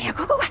忘啊！哎呀，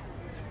快！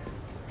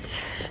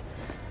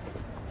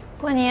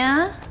果宁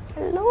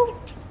 ，hello，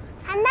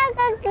 韩大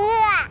哥哥，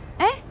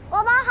哎，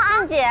国宝好，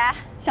静姐，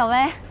小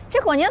薇，这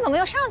果宁怎么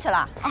又上去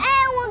了？哎，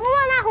我给我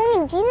拿红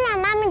领巾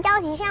了，妈妈着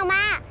急上班。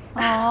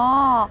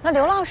哦，那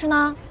刘老师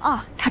呢？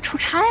他出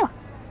差了。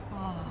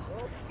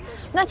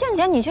那静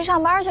姐你去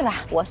上班去吧，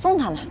我送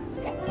他们。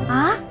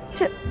啊，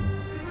这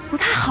不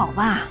太好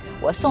吧？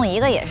我送一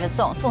个也是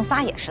送，送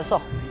仨也是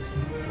送。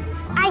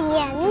阿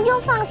姨，您就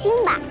放心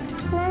吧，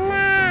妈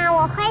妈，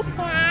我会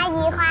听阿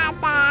姨话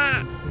的。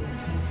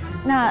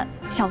那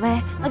小薇，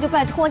那就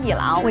拜托你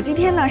了啊！我今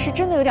天呢是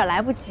真的有点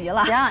来不及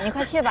了。行，你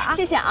快去吧啊！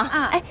谢谢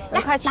啊！哎，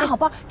来，快去，拿好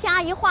包，听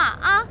阿姨话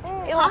啊！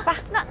给我吧。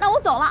那我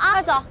走了啊，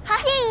快走。好，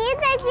静怡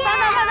再见。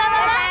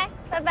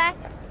拜拜。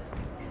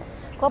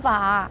国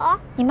宝，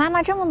你妈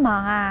妈这么忙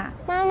啊？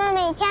妈妈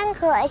每天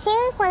可辛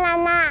苦了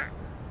呢。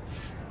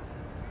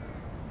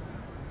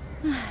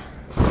唉。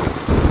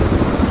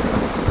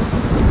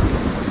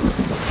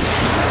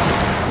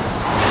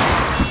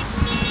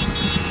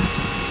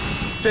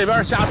这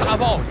边下大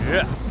暴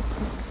雨，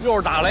又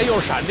是打雷又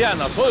是闪电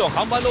的，所有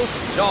航班都取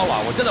消了，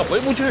我现在回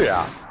不去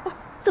啊！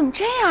怎么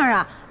这样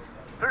啊？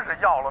真是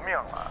要了命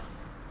了！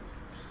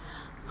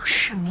不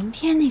是，明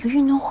天那个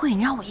运动会，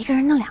你让我一个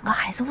人弄2个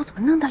孩子，我怎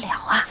么弄得了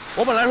啊？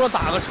我本来说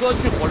打个车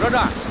去火车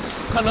站，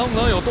看能不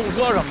能有动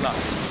车什么的，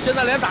现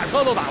在连打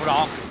车都打不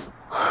着。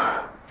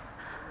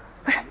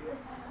不是，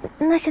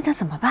那现在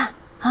怎么办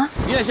啊？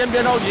你也先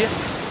别着急，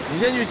你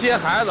先去接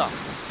孩子，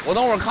我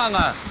等会儿看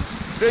看。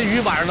这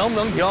雨晚上能不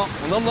能停？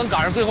我能不能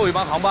赶上最后一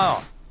班航班啊？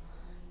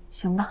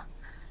行吧，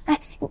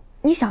哎，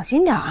你小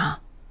心点啊。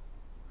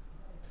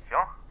行，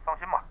放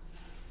心吧。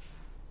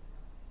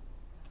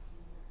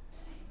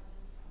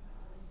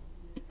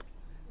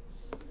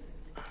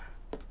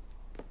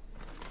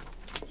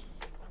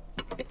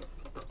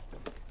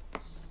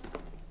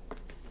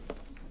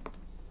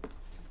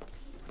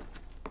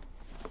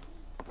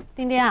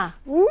丁丁啊，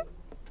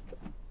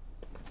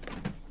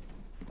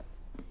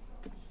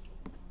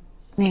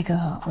那个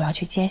我要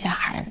去接一下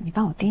孩子，你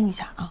帮我盯一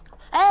下啊。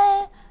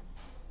哎，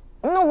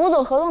那吴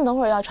总合同等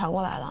会儿要传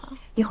过来了，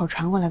一会儿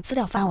传过来，资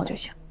料发我就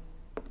行。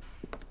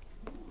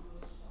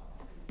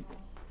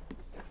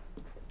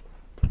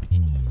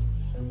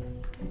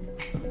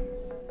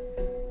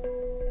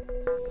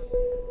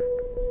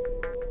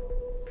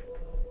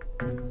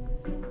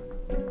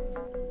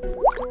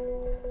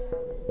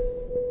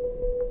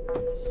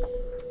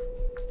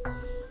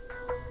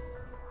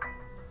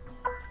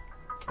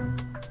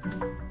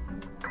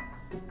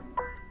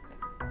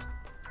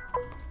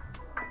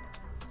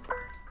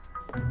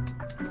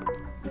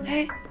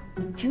哎，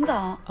秦总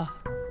啊，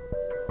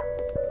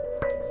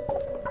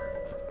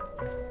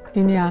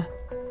丁丁啊，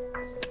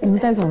你们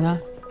戴总呢？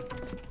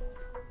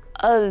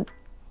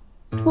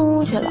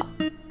出去了。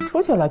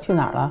出去了？去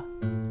哪儿了？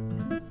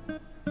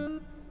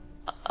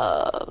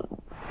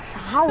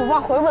啥？我爸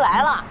回不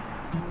来了。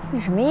你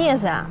什么意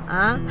思啊？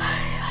啊？哎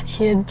呀，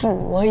天助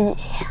我也！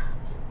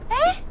哎，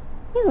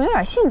你怎么有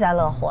点幸灾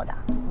乐祸的？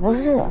不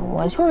是，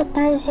我就是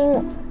担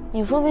心，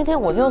你说明天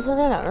我就要参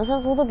加2人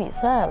3足的比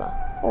赛了。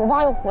我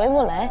爸又回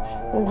不来，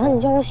那你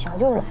叫我小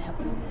舅来吧。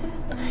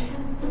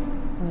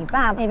你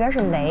爸那边是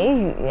雷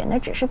雨，那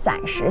只是暂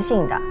时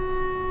性的。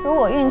如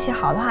果运气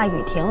好的话，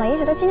雨停了，也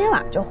许他今天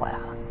晚上就回来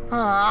了。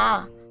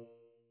啊，